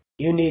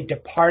 You need to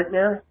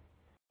partner,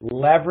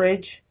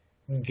 leverage,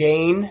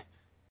 gain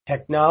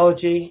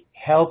technology,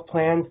 health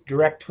plans,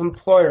 direct to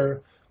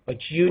employer, but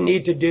you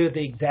need to do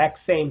the exact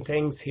same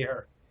things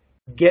here.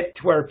 Get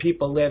to where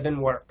people live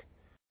and work.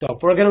 So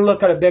if we're going to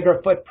look at a bigger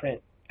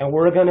footprint and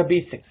we're going to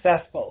be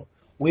successful,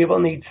 we will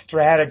need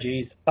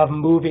strategies of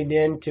moving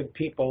into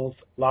people's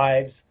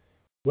lives,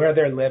 where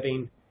they're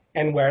living,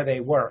 and where they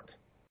work.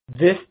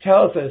 This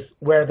tells us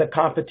where the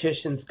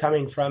competition's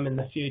coming from in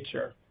the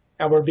future.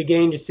 And we're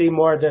beginning to see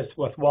more of this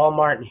with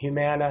Walmart and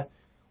Humana.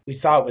 We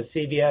saw it with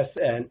CVS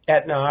and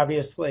Aetna,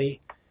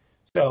 obviously.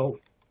 So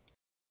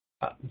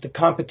the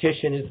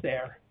competition is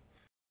there.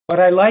 What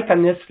I like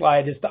on this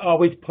slide is to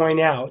always point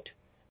out,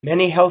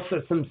 many health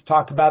systems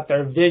talk about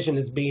their vision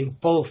as being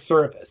full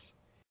service.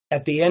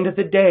 At the end of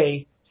the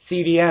day,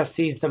 CVS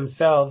sees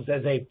themselves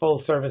as a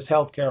full-service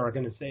healthcare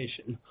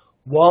organization.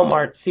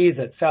 Walmart sees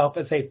itself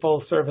as a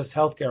full-service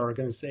healthcare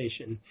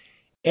organization.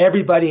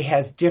 Everybody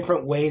has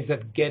different ways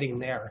of getting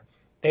there.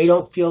 They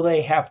don't feel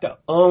they have to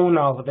own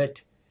all of it.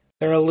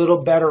 They're a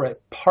little better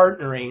at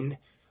partnering,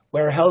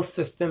 where health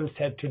systems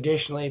have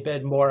traditionally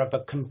been more of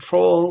a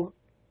control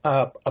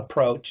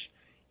approach,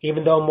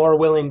 even though more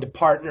willing to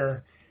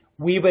partner.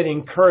 We would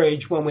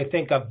encourage, when we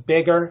think of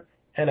bigger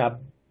and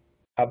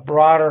a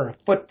broader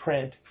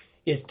footprint,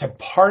 is to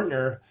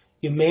partner.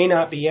 You may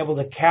not be able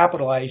to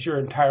capitalize your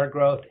entire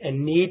growth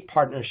and need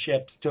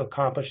partnerships to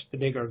accomplish the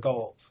bigger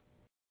goals.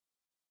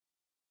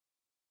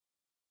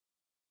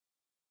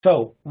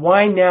 So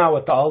why now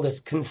with all this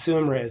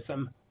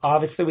consumerism?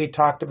 Obviously, we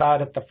talked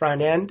about at the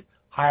front end,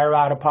 higher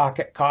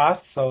out-of-pocket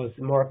costs. So as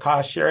the more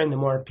cost sharing, the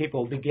more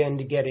people begin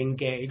to get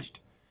engaged.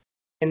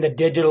 In the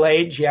digital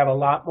age, you have a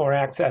lot more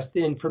access to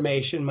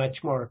information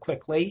much more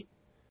quickly.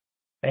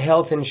 The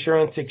health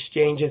insurance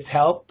exchanges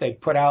help. They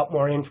put out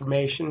more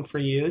information for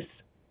use.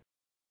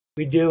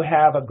 We do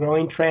have a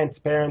growing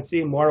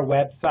transparency, more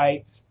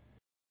websites,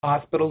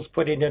 hospitals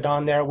putting it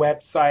on their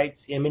websites,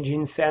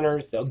 imaging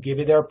centers, they'll give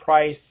you their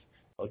price,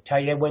 they'll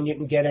tell you when you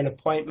can get an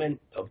appointment,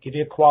 they'll give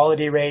you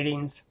quality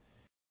ratings.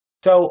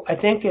 So I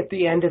think at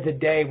the end of the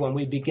day, when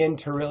we begin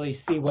to really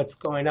see what's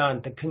going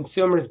on, the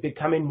consumer is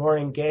becoming more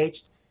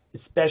engaged,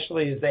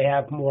 especially as they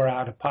have more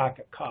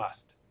out-of-pocket cost.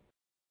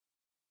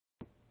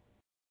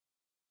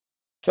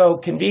 So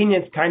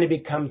convenience kind of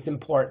becomes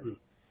important.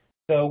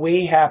 So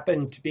we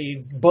happen to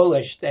be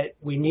bullish that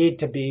we need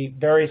to be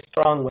very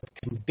strong with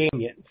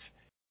convenience.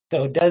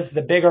 So does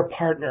the bigger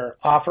partner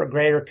offer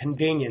greater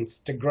convenience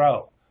to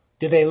grow?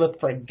 Do they look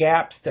for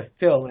gaps to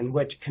fill in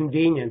which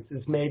convenience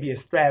is maybe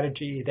a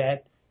strategy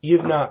that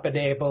you've not been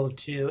able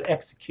to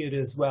execute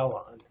as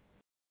well on?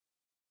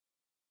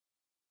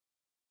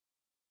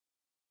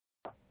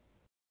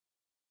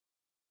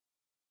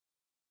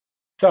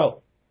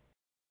 So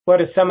what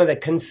do some of the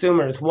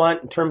consumers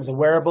want in terms of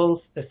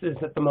wearables? This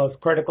isn't the most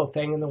critical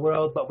thing in the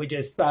world, but we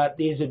just thought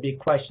these would be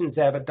questions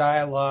to have a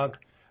dialogue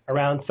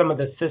around some of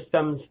the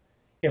systems.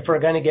 If we're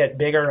going to get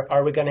bigger,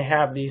 are we going to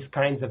have these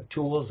kinds of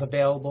tools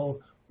available,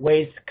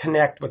 ways to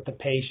connect with the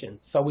patient?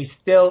 So we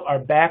still are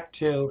back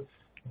to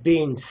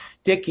being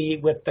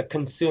sticky with the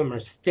consumer,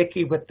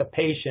 sticky with the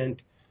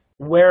patient.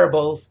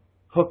 Wearables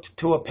hooked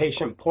to a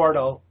patient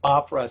portal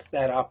offer us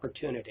that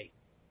opportunity.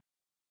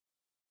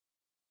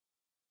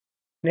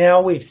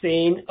 Now we've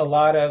seen a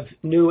lot of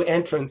new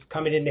entrants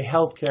coming into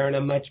healthcare in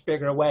a much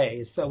bigger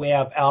way. So we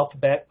have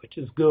Alphabet, which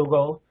is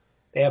Google.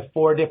 They have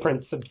 4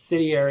 different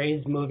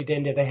subsidiaries moving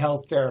into the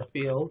healthcare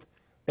field.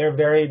 They're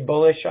very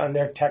bullish on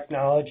their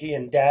technology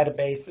and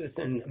databases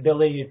and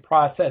ability to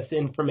process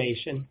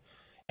information.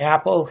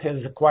 Apple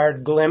has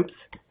acquired Glimpse.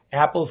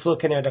 Apple's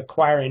looking at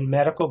acquiring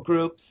medical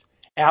groups.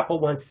 Apple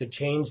wants to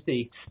change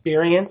the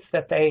experience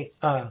that they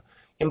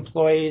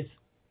employees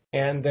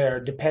and their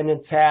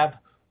dependents have.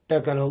 They're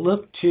going to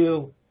look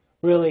to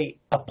really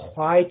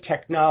apply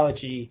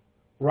technology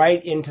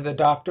right into the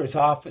doctor's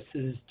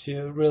offices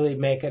to really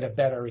make it a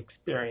better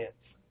experience.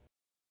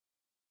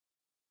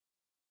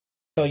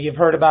 So you've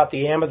heard about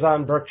the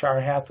Amazon,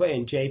 Berkshire Hathaway,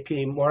 and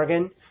JP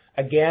Morgan.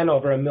 Again,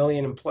 over 1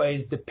 million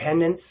employees,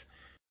 dependents.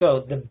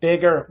 So the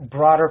bigger,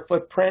 broader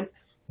footprint,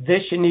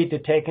 this you need to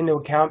take into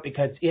account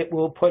because it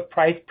will put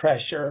price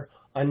pressure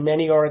on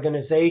many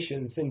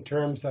organizations in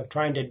terms of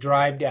trying to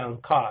drive down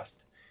costs.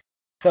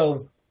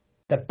 So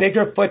the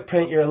bigger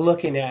footprint you're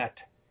looking at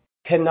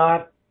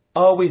cannot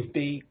always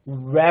be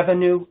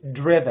revenue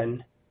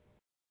driven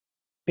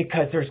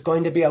because there's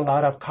going to be a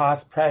lot of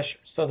cost pressure.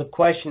 So the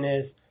question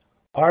is,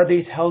 are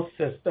these health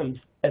systems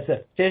as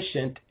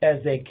efficient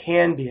as they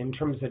can be in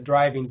terms of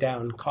driving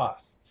down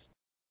costs?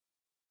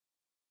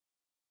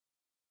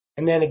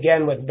 And then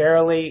again with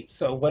Verily,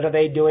 so what are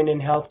they doing in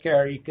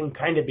healthcare? You can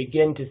kind of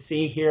begin to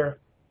see here,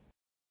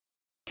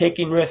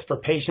 taking risks for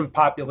patient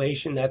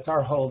population, that's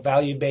our whole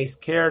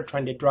value-based care,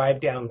 trying to drive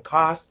down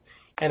costs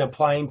and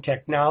applying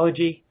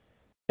technology.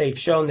 They've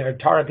shown their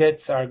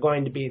targets are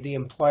going to be the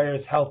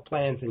employers, health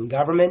plans, and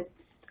government.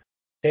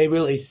 They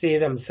really see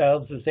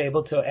themselves as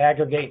able to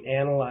aggregate and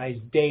analyze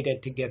data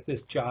to get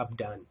this job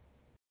done.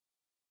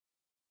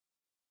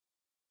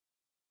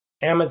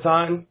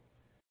 Amazon,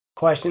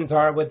 questions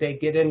are, would they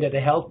get into the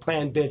health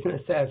plan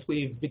business as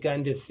we've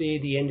begun to see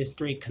the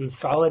industry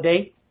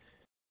consolidate?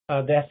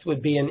 This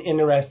would be an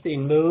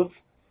interesting move.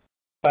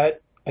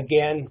 But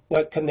again,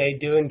 what can they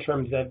do in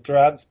terms of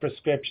drugs,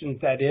 prescriptions?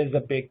 That is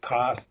a big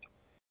cost.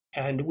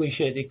 And we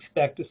should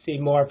expect to see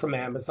more from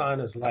Amazon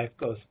as life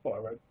goes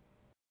forward.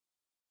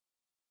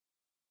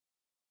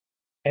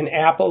 And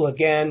Apple,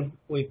 again,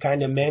 we've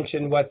kind of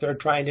mentioned what they're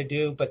trying to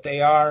do, but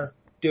they are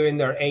doing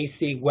their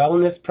AC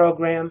wellness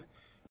program.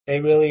 They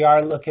really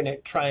are looking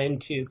at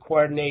trying to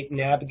coordinate and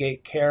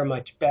navigate care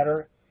much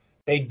better.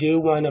 They do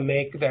want to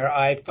make their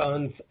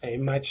iPhones a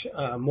much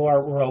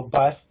more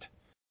robust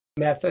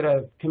method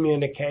of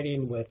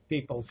communicating with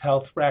people's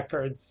health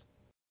records.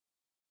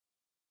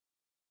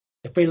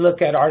 If we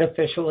look at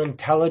artificial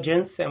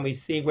intelligence and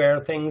we see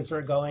where things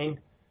are going,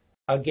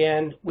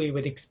 again, we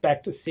would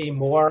expect to see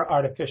more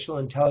artificial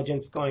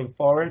intelligence going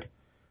forward.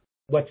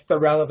 What's the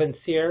relevance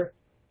here?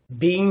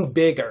 Being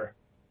bigger.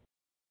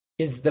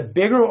 Is the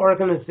bigger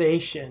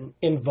organization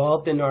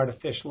involved in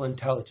artificial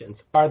intelligence?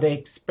 Are they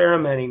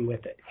experimenting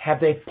with it?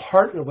 Have they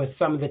partnered with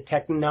some of the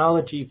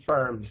technology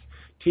firms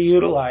to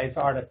utilize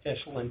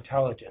artificial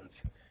intelligence?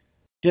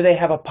 Do they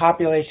have a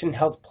population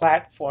health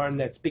platform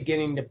that's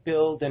beginning to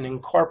build and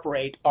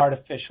incorporate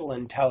artificial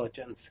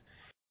intelligence?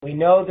 We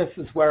know this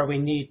is where we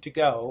need to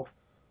go.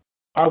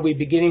 Are we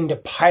beginning to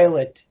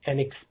pilot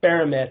and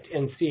experiment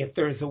and see if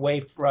there's a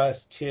way for us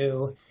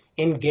to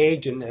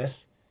engage in this?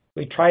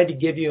 We tried to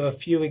give you a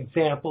few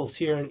examples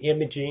here in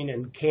imaging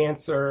and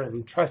cancer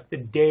and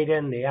trusted data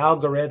and the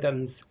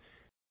algorithms.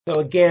 So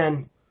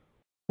again,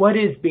 what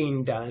is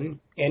being done?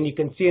 And you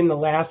can see in the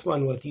last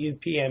one with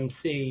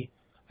UPMC,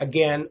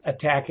 again,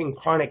 attacking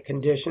chronic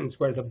conditions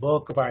where the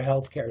bulk of our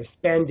healthcare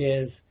spend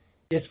is.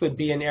 This would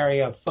be an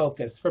area of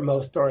focus for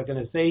most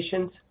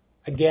organizations.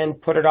 Again,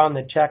 put it on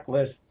the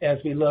checklist as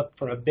we look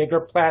for a bigger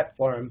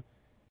platform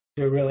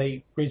to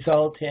really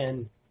result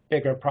in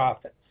bigger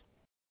profits.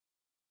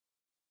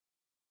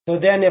 So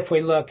then if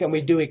we look, and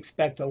we do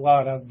expect a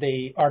lot of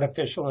the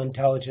artificial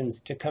intelligence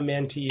to come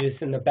into use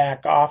in the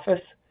back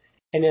office,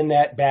 and in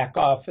that back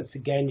office,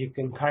 again, you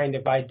can kind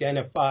of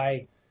identify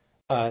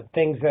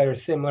things that are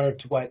similar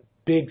to what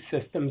big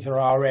systems are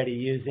already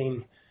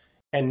using.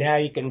 And now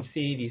you can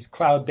see these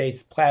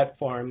cloud-based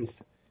platforms.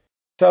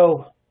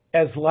 So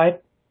as life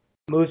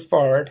moves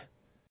forward,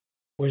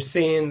 we're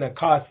seeing the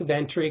cost of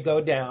entry go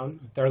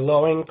down. They're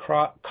lowering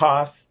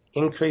costs,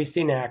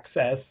 increasing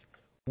access.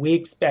 We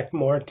expect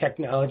more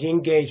technology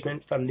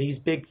engagement from these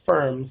big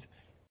firms.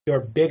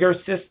 Your bigger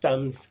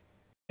systems,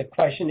 the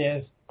question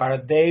is, are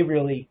they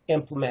really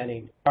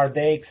implementing? Are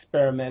they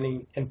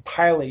experimenting and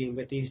piloting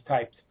with these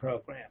types of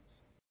programs?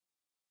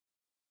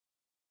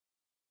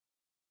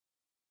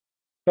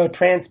 So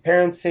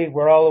transparency,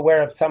 we're all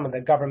aware of some of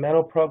the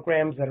governmental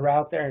programs that are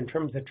out there in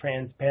terms of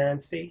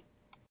transparency.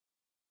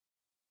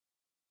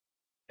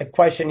 The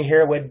question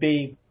here would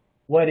be,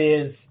 what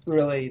is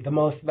really the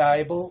most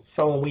valuable?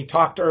 So when we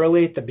talked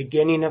early at the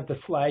beginning of the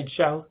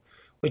slideshow,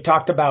 we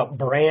talked about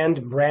brand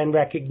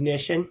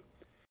recognition.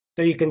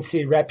 So you can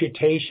see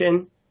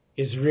reputation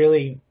is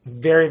really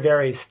very,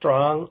 very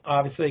strong,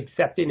 obviously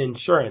accepting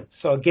insurance.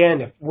 So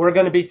again, if we're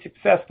going to be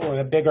successful in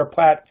a bigger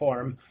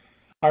platform,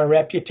 our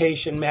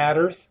reputation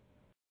matters.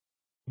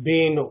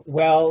 Being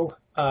well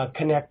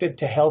connected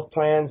to health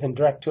plans and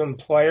direct to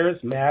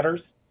employers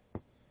matters.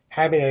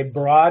 Having a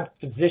broad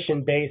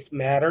physician base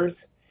matters.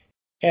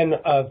 And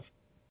of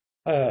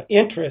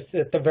interest,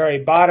 at the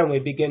very bottom, we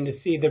begin to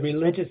see the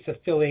religious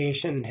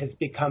affiliation has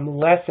become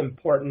less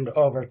important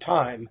over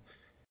time.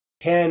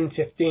 10,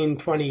 15,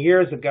 20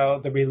 years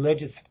ago, the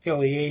religious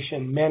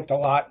affiliation meant a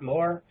lot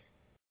more.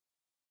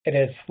 It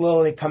has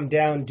slowly come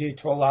down due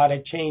to a lot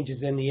of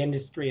changes in the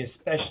industry,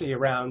 especially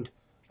around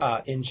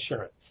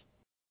insurance.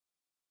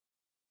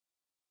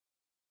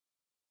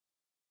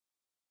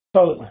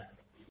 So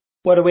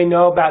what do we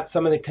know about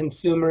some of the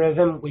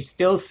consumerism? We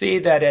still see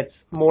that it's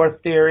more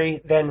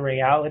theory than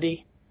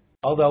reality,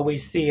 although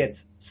we see it's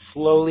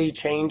slowly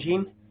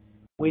changing.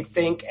 We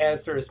think as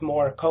there's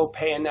more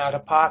copay and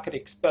out-of-pocket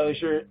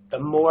exposure, the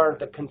more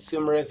the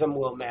consumerism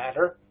will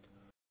matter.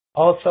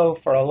 Also,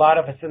 for a lot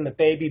of us in the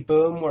baby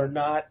boom, we're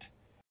not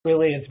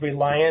really as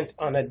reliant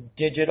on a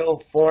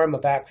digital form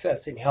of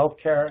accessing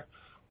healthcare,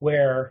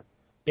 where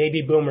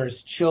baby boomers'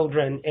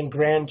 children and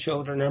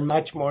grandchildren are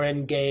much more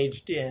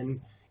engaged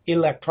in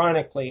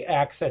electronically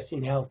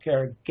accessing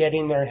healthcare,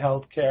 getting their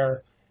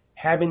healthcare,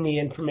 having the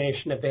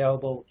information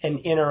available, and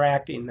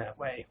interacting that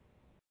way.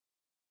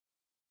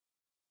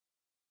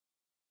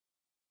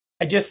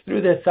 I just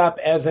threw this up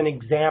as an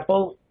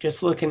example.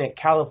 Just looking at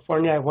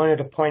California, I wanted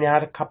to point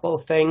out a couple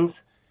of things.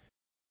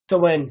 So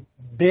when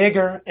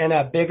bigger and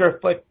a bigger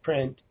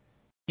footprint,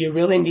 you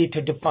really need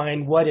to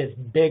define what is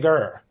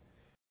bigger.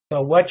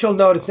 So what you'll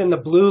notice in the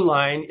blue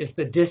line is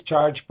the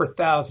discharge per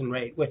thousand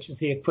rate, which is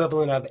the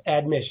equivalent of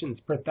admissions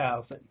per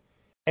thousand.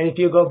 And if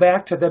you go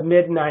back to the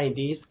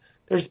mid-90s,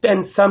 there's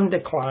been some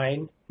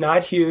decline,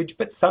 not huge,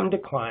 but some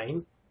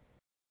decline.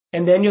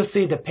 And then you'll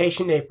see the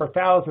patient day per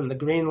thousand, the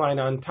green line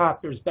on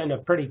top. There's been a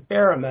pretty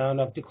fair amount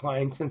of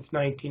decline since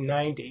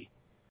 1990.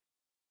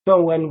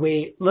 So when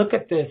we look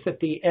at this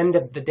at the end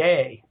of the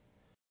day,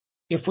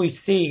 if we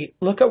see,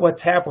 look at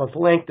what's happened with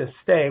length of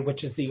stay,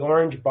 which is the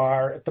orange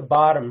bar at the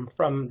bottom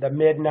from the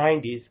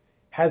mid-90s,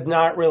 has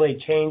not really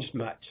changed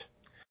much.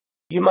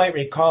 You might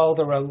recall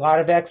there were a lot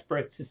of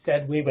experts who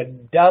said we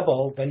would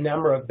double the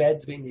number of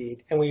beds we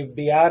need, and we would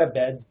be out of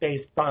beds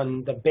based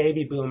on the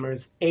baby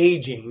boomers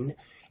aging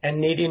and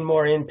needing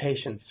more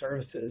inpatient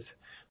services.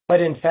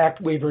 But in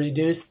fact, we've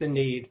reduced the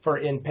need for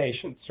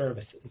inpatient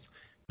services.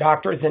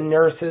 Doctors and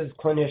nurses,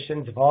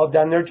 clinicians have all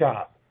done their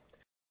job.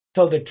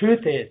 So the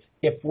truth is,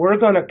 if we're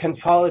going to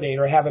consolidate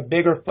or have a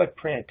bigger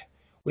footprint,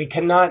 we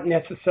cannot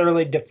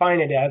necessarily define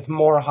it as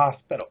more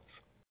hospitals.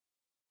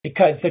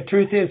 Because the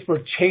truth is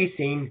we're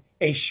chasing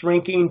a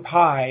shrinking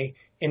pie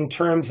in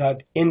terms of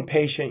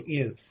inpatient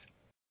use.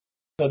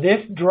 So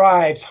this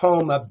drives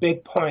home a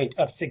big point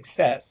of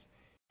success.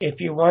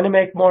 If you want to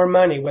make more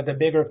money with a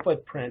bigger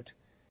footprint,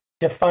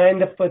 define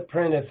the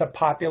footprint as a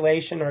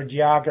population or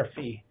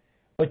geography,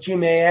 but you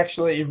may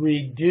actually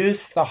reduce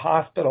the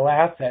hospital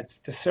assets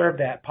to serve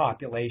that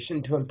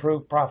population to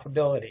improve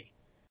profitability.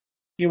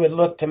 You would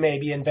look to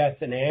maybe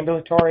invest in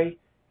ambulatory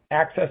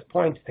access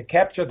points to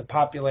capture the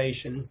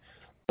population,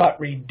 but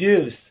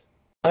reduce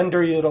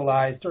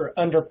underutilized or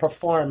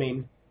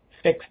underperforming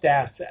fixed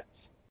assets.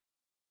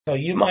 So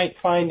you might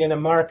find in a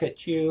market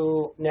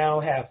you now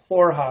have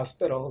 4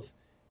 hospitals,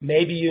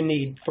 maybe you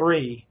need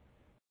 3.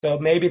 So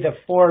maybe the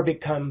 4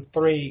 become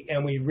 3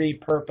 and we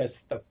repurpose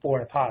the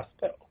 4th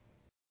hospital.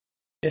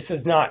 This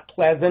is not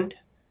pleasant.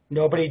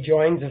 Nobody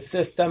joins a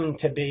system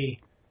to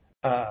be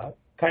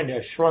kind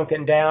of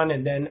shrunken down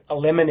and then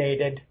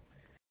eliminated,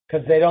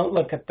 because they don't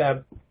look at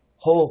the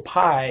whole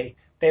pie.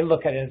 They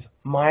look at it as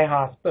my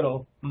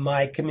hospital,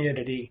 my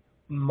community,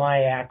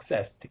 my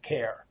access to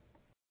care.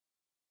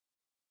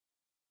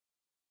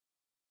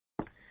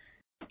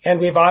 And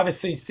we've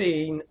obviously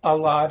seen a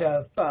lot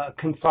of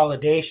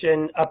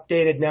consolidation.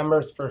 Updated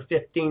numbers for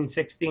 15,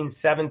 16,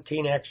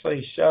 17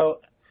 actually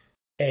show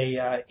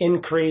a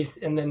increase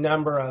in the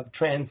number of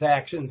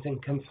transactions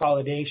and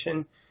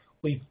consolidation.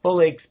 We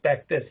fully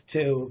expect this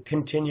to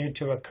continue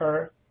to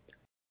occur.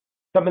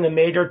 Some of the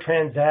major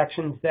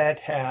transactions that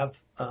have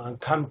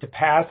come to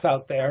pass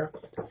out there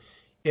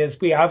is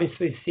we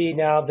obviously see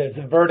now there's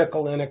a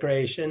vertical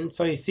integration.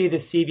 So you see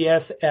the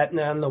CVS,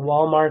 Aetna, and the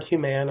Walmart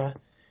Humana.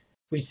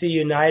 We see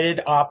United,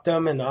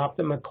 Optum, and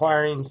Optum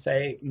acquiring,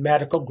 say,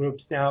 medical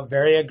groups now,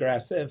 very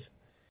aggressive.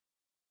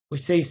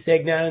 We see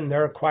Cigna, and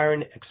they're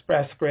acquiring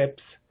Express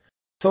Scripts.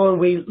 So when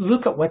we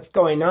look at what's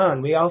going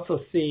on, we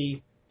also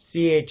see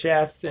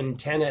CHS and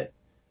Tenet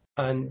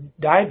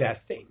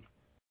divesting.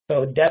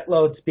 So debt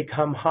loads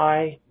become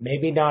high,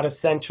 maybe not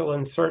essential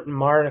in certain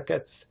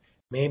markets,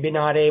 maybe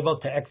not able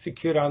to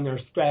execute on their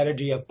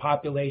strategy of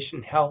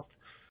population health.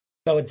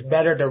 So it's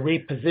better to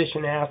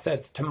reposition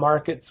assets to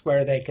markets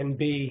where they can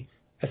be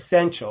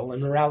essential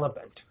and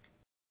relevant.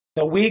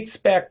 So we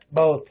expect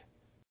both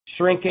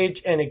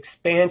shrinkage and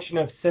expansion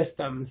of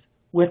systems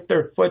with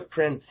their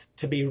footprints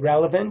to be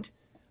relevant.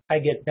 I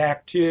get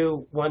back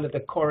to one of the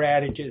core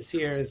adages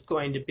here is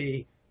going to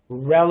be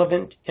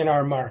relevant in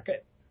our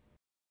market.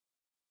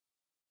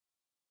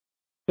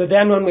 So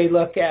then when we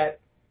look at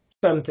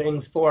some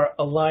things for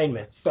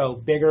alignment.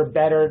 So bigger,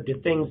 better, do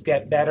things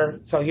get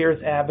better? So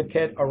here's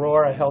Advocate,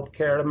 Aurora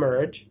Healthcare,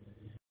 Emerge.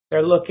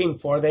 They're looking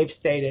for, they've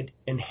stated,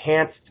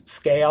 enhanced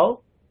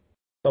scale.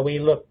 So we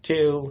look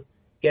to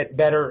get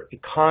better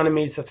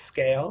economies of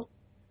scale.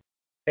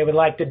 They would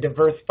like to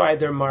diversify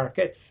their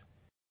markets.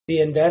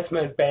 The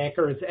investment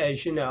bankers,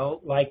 as you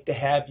know, like to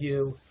have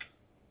you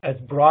as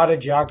broad a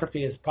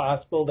geography as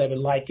possible. They would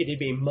like you to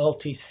be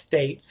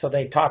multi-state, so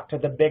they talk to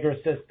the bigger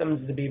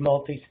systems to be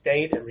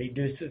multi-state. It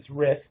reduces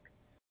risk.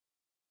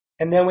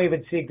 And then we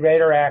would see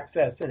greater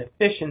access and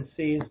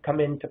efficiencies come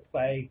into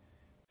play,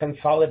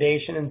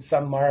 consolidation in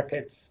some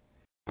markets.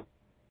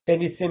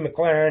 Then you see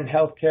McLaren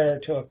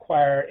Healthcare to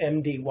acquire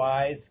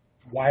MDYs.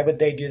 Why would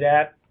they do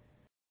that?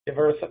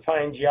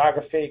 Diversifying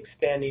geography,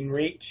 expanding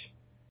reach.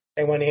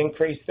 They want to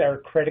increase their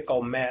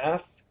critical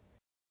mass,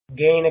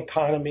 gain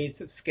economies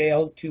of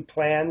scale. Two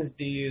plans: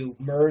 do you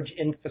merge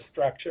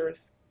infrastructures?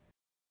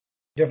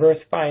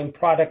 Diversifying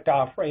product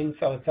offerings,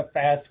 so it's a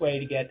fast way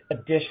to get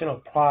additional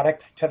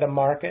products to the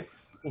market,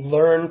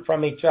 learn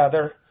from each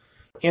other,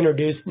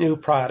 introduce new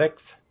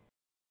products,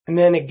 and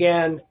then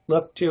again,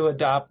 look to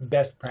adopt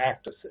best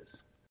practices.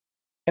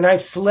 And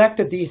I've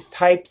selected these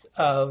types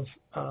of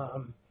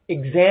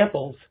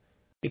examples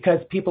because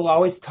people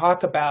always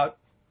talk about,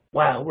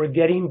 wow, we're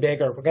getting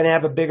bigger, we're going to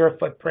have a bigger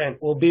footprint,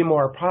 we'll be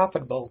more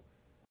profitable.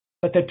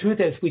 But the truth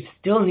is we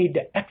still need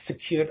to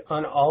execute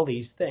on all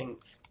these things.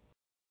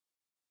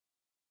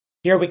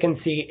 Here we can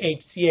see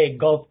HCA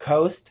Gulf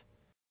Coast.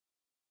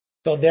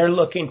 So they're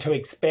looking to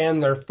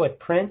expand their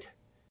footprint.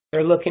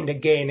 They're looking to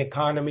gain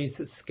economies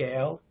of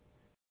scale.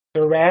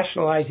 They're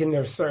rationalizing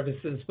their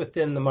services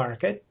within the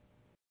market.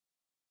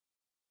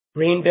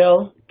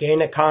 Greenville,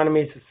 gain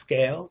economies of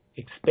scale,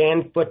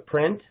 expand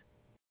footprint,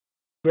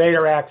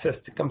 greater access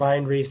to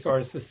combined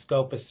resources,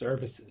 scope of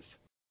services.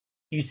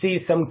 You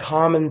see some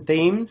common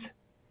themes.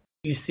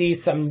 You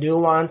see some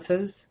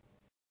nuances.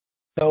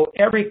 So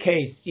every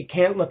case, you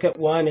can't look at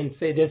one and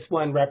say this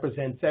one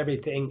represents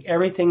everything.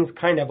 Everything's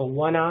kind of a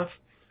one-off,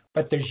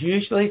 but there's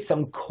usually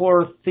some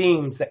core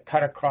themes that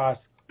cut across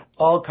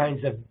all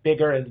kinds of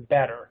bigger is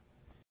better.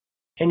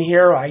 And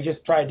here I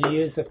just tried to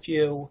use a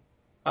few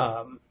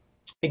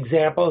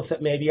examples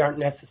that maybe aren't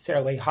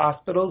necessarily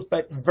hospitals,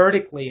 but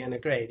vertically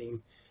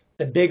integrating.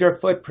 The bigger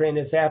footprint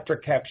is after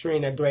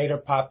capturing a greater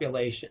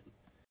population.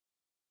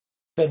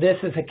 So this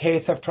is a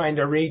case of trying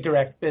to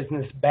redirect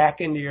business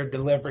back into your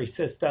delivery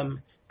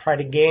system, try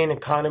to gain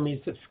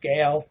economies of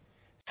scale.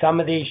 Some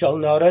of these you'll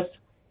notice,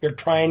 you're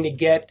trying to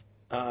get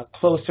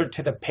closer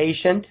to the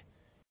patient.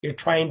 You're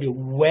trying to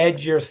wedge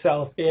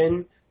yourself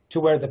in to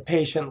where the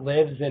patient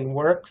lives and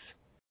works.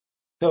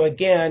 So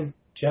again,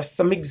 just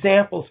some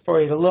examples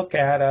for you to look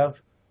at of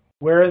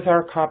where is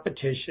our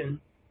competition.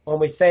 When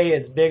we say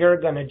is bigger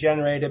going to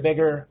generate a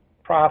bigger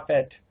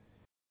profit,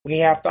 we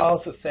have to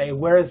also say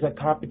where is the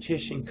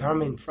competition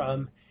coming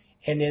from,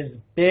 and is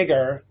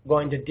bigger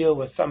going to deal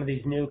with some of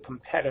these new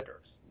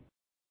competitors.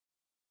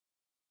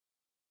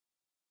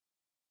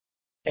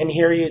 And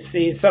here you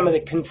see some of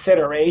the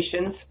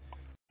considerations.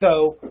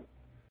 So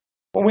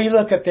when we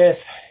look at this,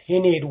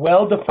 you need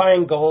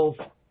well-defined goals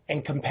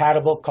and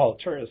compatible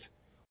cultures.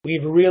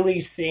 We've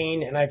really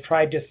seen, and I've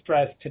tried to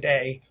stress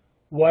today,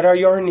 what are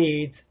your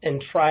needs,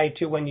 and try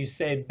to, when you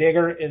say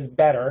bigger is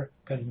better,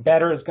 because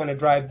better is going to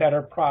drive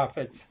better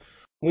profits,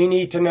 we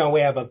need to know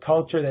we have a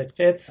culture that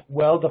fits,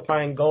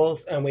 well-defined goals,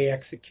 and we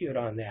execute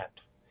on that.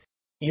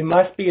 You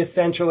must be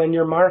essential in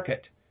your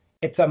market.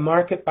 It's a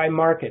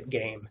market-by-market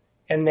game,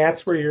 and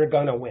that's where you're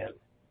going to win.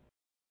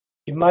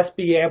 You must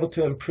be able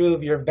to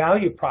improve your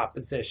value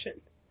proposition.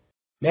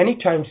 Many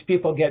times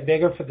people get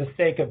bigger for the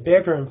sake of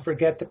bigger and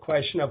forget the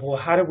question of, well,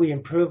 how do we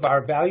improve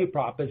our value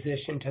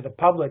proposition to the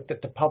public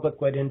that the public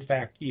would in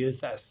fact use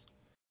us?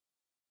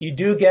 You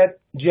do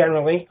get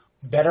generally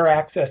better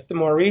access to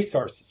more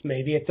resources.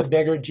 Maybe it's a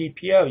bigger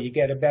GPO. You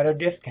get a better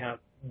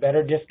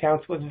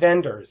discounts with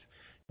vendors.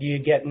 You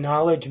get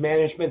knowledge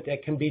management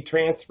that can be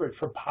transferred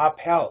for pop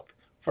health,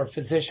 for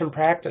physician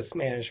practice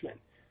management,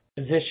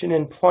 physician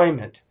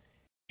employment,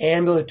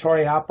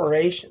 ambulatory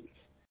operations.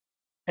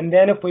 And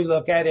then if we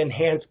look at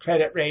enhanced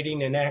credit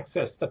rating and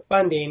access to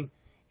funding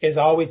is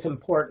always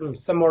important.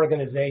 Some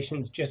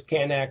organizations just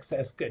can't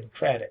access good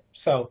credit.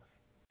 So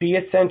be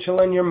essential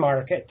in your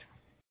market,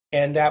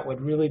 and that would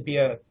really be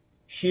a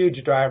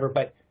huge driver,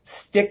 but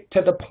stick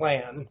to the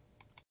plan.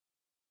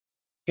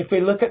 If we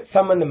look at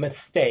some of the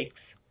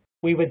mistakes,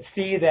 we would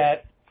see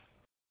that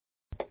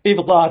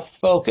people lost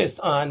focus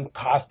on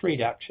cost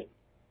reduction.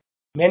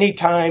 Many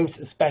times,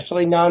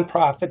 especially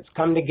nonprofits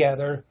come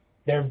together.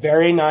 They're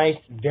very nice,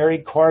 very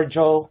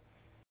cordial.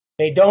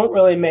 They don't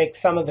really make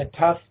some of the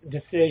tough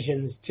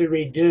decisions to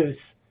reduce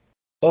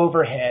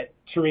overhead,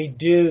 to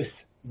reduce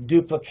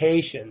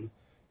duplication,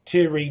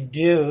 to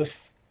reduce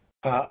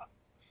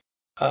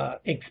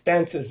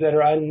expenses that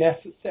are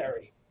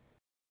unnecessary.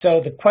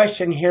 So the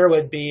question here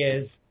would be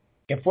is,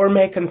 if we're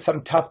making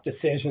some tough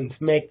decisions,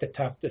 make the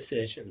tough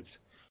decisions.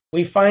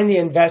 We find the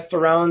investor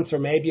rounds are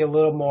maybe a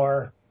little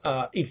more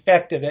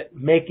effective at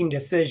making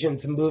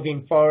decisions and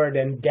moving forward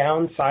and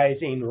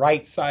downsizing,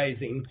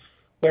 right-sizing,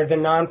 where the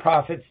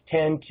nonprofits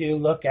tend to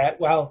look at,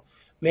 well,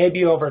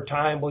 maybe over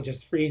time we'll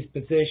just freeze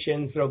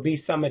positions, there'll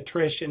be some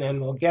attrition,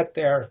 and we'll get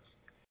there.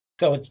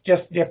 So it's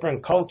just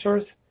different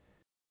cultures,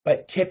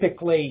 but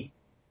typically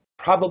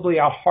probably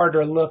a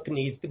harder look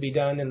needs to be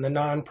done in the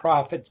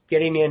nonprofits,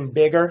 getting in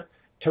bigger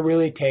to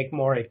really take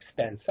more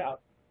expense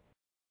out.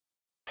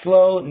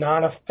 Slow,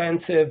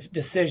 non-offensive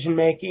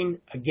decision-making,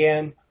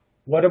 again,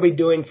 what are we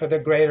doing for the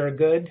greater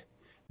good?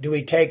 Do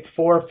we take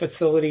 4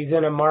 facilities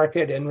in a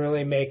market and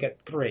really make it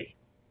 3?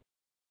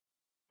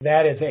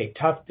 That is a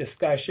tough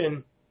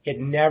discussion. It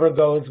never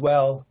goes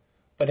well,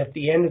 but at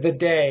the end of the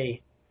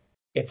day,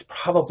 it's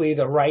probably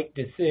the right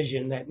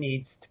decision that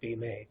needs to be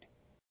made.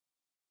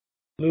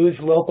 Lose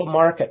local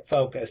market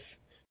focus.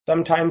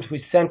 Sometimes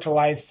we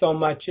centralize so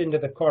much into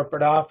the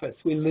corporate office,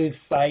 we lose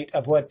sight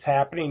of what's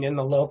happening in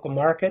the local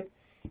market,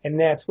 and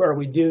that's where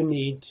we do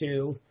need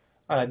to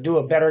do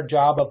a better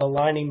job of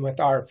aligning with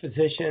our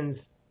physicians,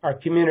 our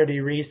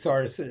community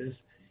resources,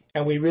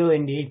 and we really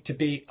need to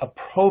be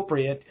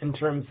appropriate in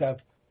terms of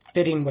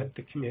fitting with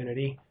the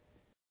community.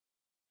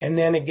 And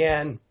then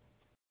again,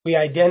 we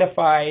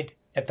identified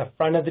at the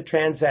front of the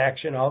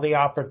transaction all the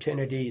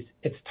opportunities.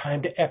 It's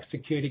time to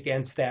execute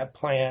against that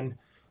plan.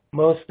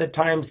 Most of the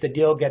times the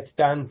deal gets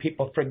done,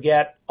 people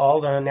forget all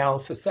the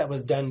analysis that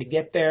was done to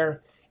get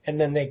there, and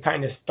then they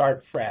kind of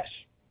start fresh.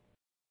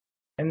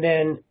 And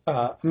then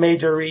a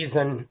major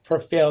reason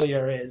for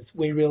failure is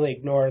we really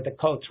ignore the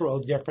cultural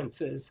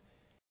differences.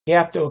 You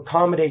have to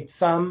accommodate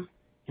some.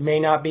 You may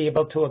not be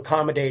able to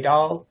accommodate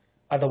all.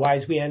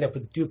 Otherwise, we end up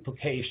with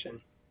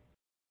duplication.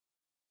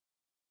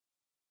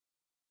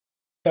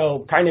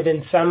 So kind of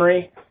in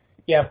summary,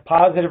 you have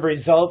positive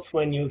results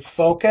when you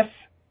focus,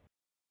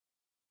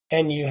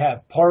 and you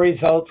have poor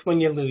results when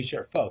you lose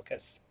your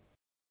focus.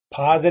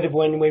 Positive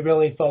when we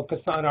really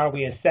focus on, are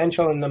we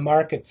essential in the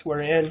markets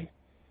we're in?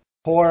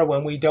 Poor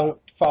when we don't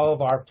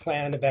follow our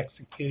plan of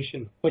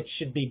execution, which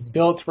should be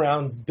built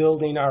around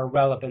building our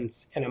relevance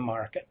in a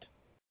market.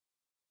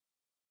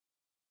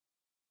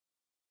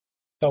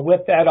 So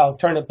with that, I'll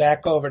turn it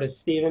back over to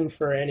Stephen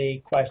for any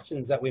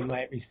questions that we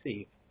might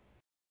receive.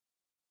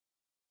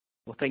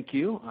 Well, thank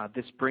you.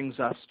 This brings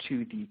us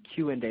to the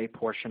Q&A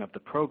portion of the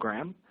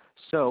program.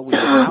 So we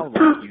would now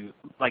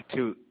like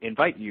to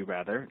invite you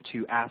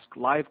to ask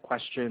live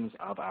questions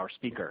of our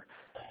speaker.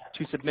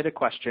 To submit a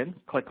question,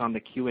 click on the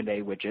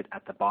Q&A widget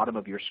at the bottom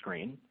of your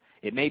screen.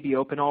 It may be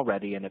open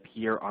already and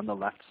appear on the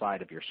left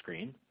side of your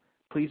screen.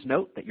 Please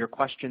note that your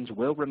questions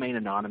will remain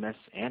anonymous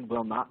and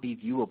will not be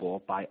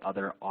viewable by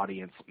other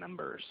audience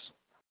members.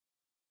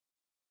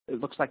 It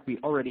looks like we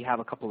already have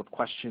a couple of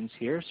questions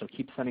here, so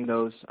keep sending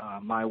those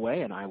my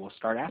way, and I will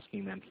start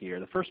asking them here.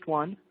 The first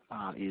one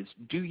is,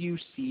 do you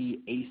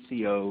see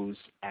ACOs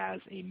as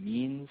a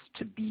means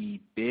to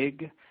be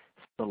big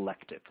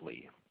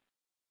selectively?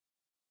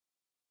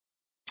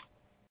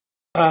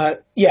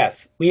 Yes,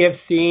 we have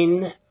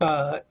seen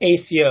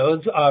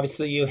ACOs.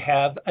 Obviously, you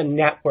have a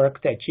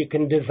network that you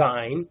can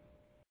design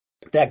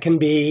that can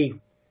be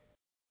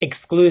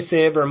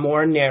exclusive or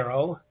more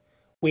narrow.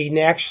 We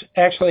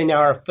actually now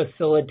are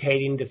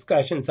facilitating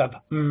discussions of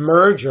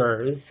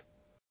mergers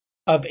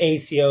of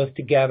ACOs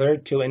together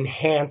to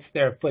enhance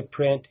their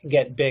footprint,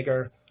 get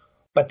bigger,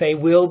 but they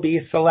will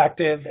be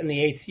selective, and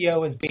the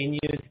ACO is being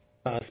used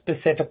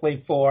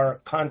specifically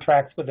for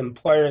contracts with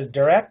employers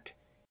direct,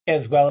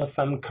 as well as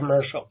some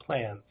commercial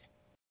plans.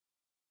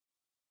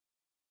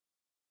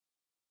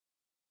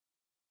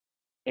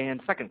 And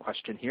second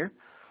question here,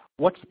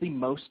 what's the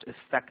most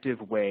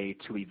effective way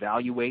to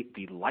evaluate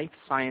the life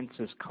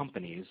sciences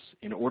companies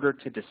in order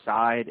to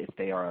decide if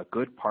they are a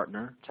good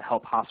partner to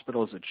help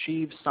hospitals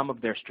achieve some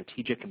of their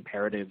strategic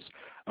imperatives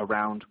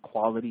around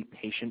quality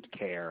patient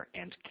care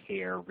and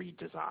care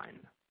redesign?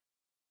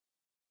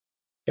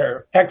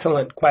 Sure.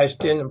 Excellent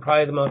question, and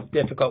probably the most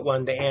difficult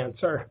one to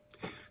answer.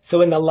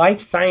 So in the life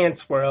science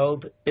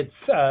world, it's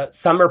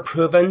some are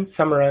proven,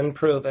 some are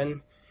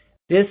unproven.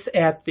 This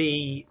at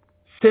the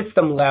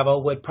system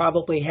level would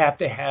probably have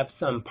to have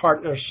some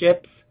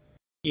partnerships.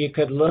 You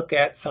could look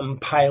at some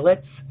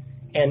pilots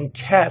and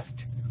test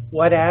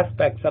what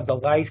aspects of the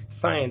life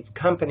science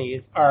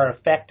companies are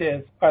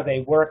effective. Are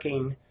they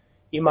working?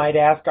 You might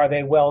ask, are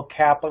they well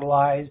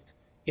capitalized?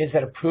 Is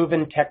it a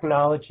proven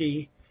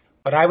technology?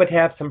 But I would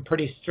have some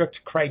pretty strict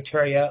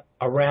criteria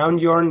around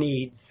your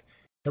needs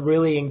to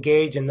really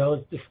engage in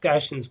those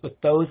discussions with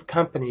those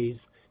companies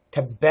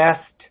to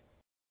best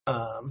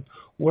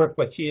work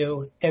with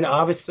you. And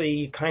obviously,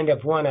 you kind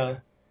of want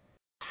to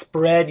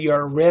spread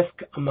your risk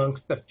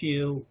amongst a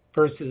few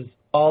versus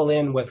all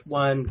in with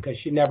one, because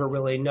you never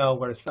really know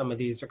where some of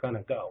these are going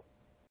to go.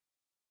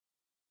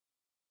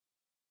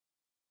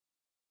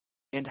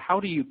 And how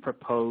do you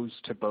propose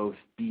to both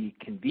be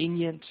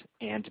convenient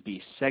and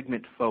be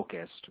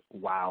segment-focused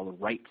while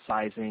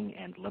right-sizing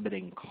and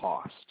limiting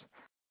cost?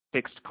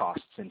 Fixed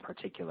costs in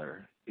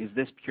particular. Is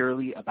this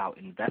purely about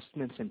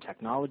investments in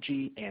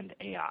technology and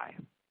AI?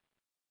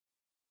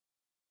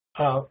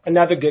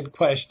 Another good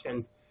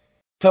question.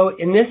 So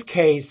in this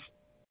case,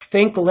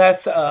 think less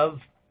of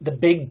the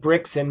big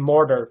bricks and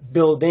mortar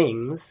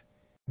buildings.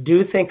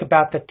 Do think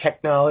about the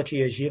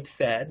technology, as you've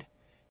said.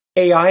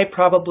 AI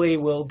probably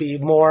will be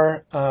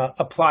more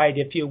applied,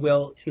 if you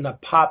will, in the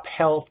pop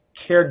health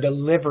care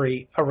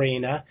delivery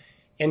arena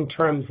in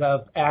terms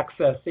of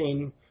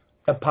accessing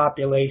the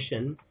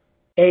population.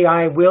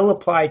 AI will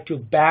apply to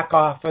back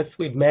office.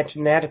 We've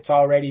mentioned that. It's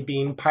already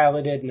being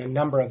piloted in a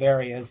number of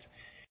areas.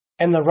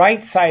 And the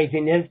right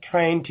sizing is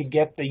trying to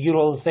get the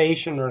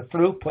utilization or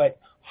throughput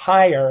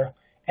higher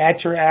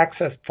at your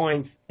access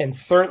points and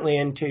certainly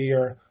into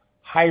your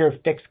higher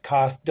fixed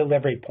cost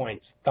delivery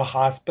points, the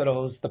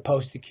hospitals, the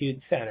post-acute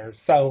centers.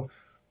 So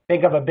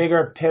think of a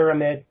bigger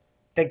pyramid,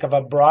 think of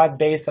a broad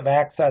base of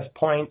access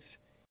points,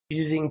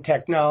 using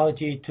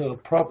technology to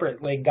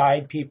appropriately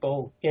guide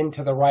people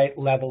into the right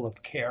level of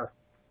care.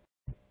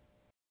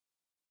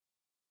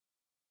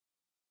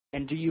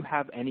 And do you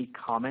have any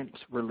comments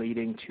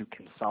relating to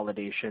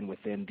consolidation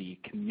within the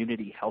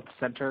community health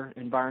center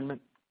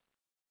environment?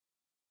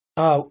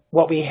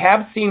 What we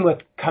have seen with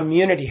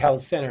community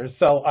health centers,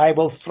 so I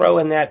will throw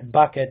in that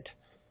bucket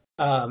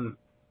FQHCs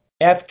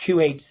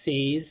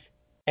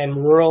and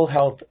rural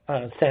health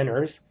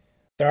centers.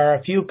 There are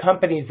a few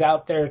companies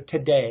out there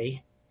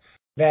today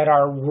that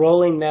are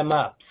rolling them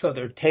up. So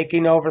they're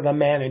taking over the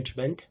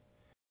management,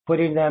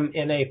 putting them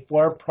in a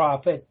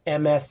for-profit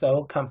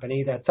MSO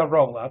company that's a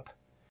roll-up.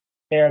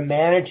 They're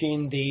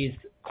managing these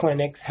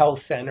clinics,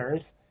 health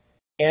centers,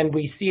 and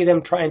we see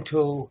them trying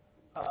to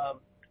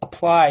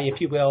apply,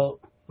 if you will,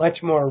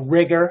 much more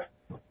rigor,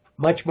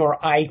 much more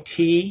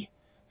IT,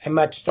 a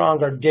much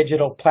stronger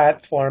digital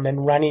platform in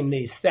running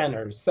these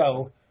centers.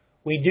 So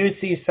we do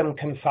see some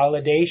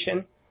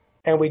consolidation,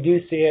 and we do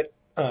see it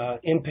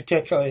in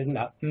particular in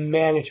the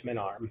management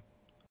arm.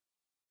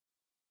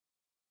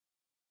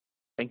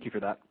 Thank you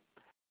for that.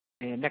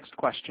 And next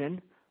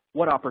question,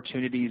 what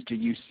opportunities do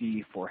you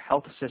see for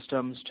health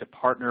systems to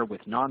partner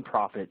with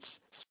nonprofits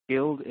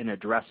skilled in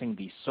addressing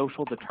the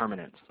social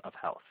determinants of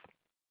health?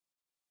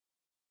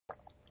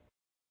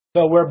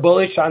 So we're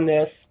bullish on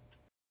this.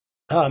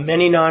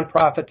 Many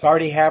nonprofits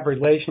already have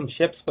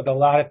relationships with a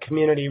lot of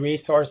community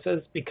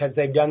resources because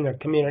they've done their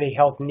community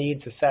health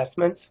needs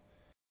assessments.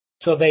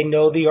 So they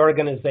know the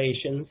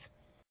organizations.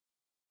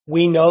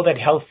 We know that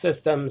health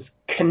systems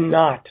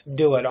cannot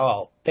do it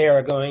all. They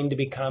are going to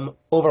become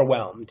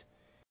overwhelmed.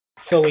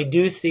 So we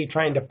do see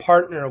trying to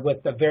partner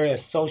with the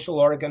various social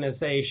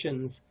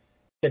organizations,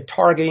 the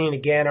targeting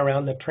again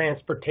around the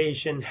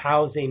transportation,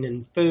 housing,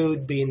 and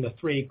food being the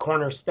three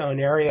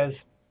cornerstone areas.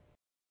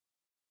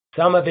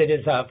 Some of it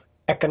is of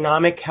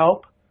economic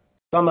help.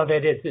 Some of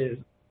it is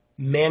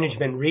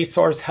management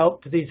resource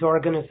help to these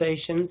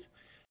organizations,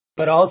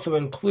 but also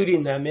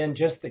including them in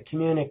just the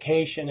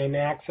communication and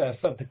access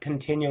of the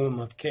continuum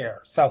of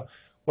care. So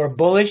we're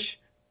bullish.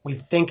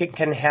 We think it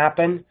can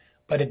happen,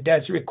 but it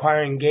does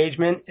require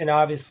engagement and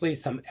obviously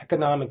some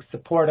economic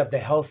support of the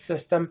health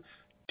system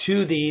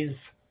to these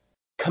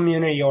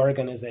community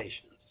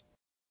organizations.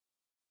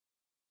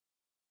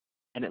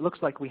 And it looks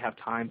like we have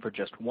time for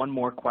just one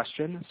more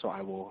question, so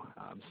I will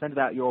send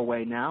that your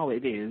way now.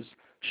 It is,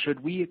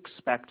 should we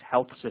expect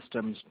health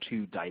systems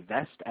to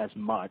divest as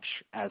much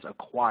as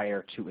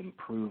acquire to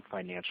improve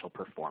financial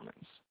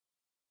performance?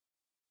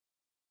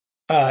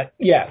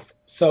 Yes.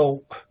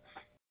 So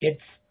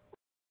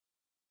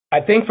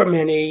I think for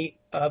many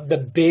of the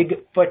big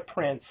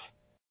footprints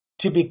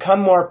to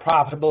become more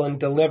profitable and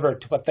deliver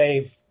to what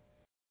they've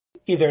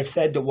either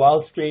said to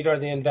Wall Street or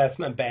the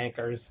investment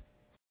bankers,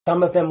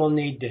 some of them will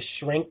need to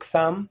shrink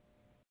some.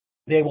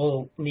 They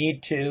will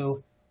need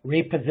to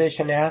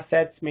reposition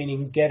assets,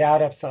 meaning get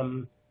out of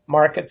some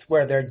markets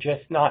where they're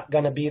just not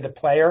going to be the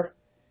player,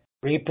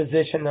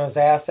 reposition those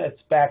assets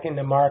back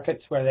into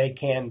markets where they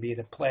can be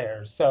the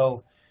player.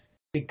 So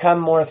become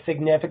more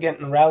significant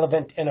and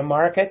relevant in a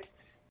market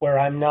where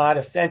I'm not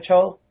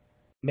essential,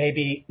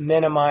 maybe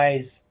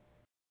minimize,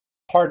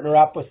 partner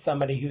up with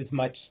somebody who's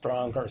much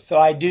stronger. So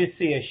I do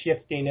see a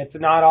shifting. It's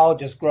not all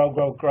just grow,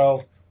 grow,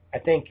 grow. I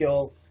think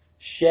you'll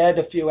shed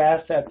a few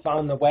assets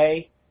on the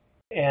way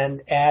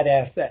and add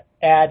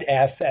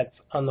assets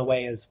on the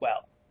way as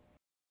well.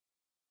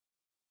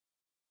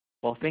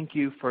 Well, thank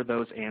you for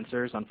those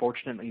answers.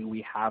 Unfortunately,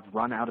 we have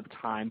run out of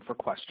time for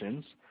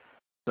questions.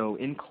 So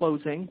in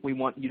closing, we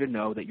want you to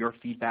know that your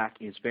feedback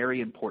is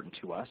very important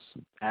to us.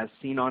 As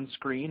seen on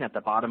screen at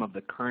the bottom of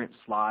the current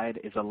slide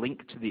is a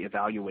link to the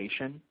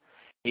evaluation.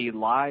 A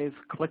live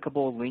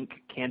clickable link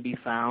can be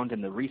found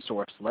in the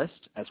resource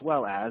list as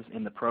well as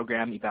in the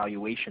program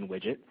evaluation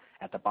widget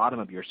at the bottom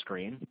of your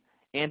screen,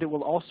 and it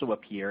will also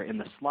appear in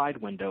the slide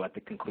window at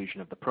the conclusion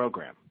of the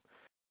program.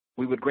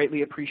 We would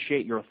greatly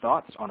appreciate your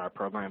thoughts on our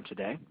program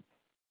today.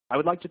 I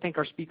would like to thank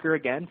our speaker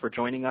again for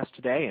joining us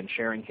today and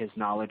sharing his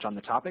knowledge on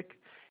the topic.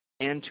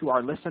 And to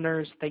our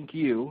listeners, thank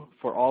you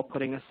for all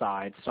putting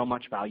aside so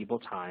much valuable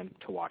time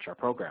to watch our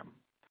program.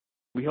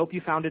 We hope you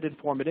found it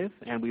informative,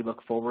 and we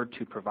look forward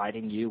to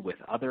providing you with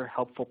other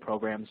helpful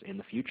programs in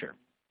the future.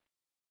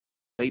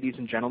 Ladies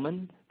and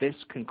gentlemen, this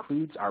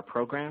concludes our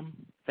program.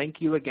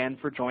 Thank you again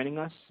for joining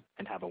us,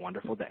 and have a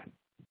wonderful day.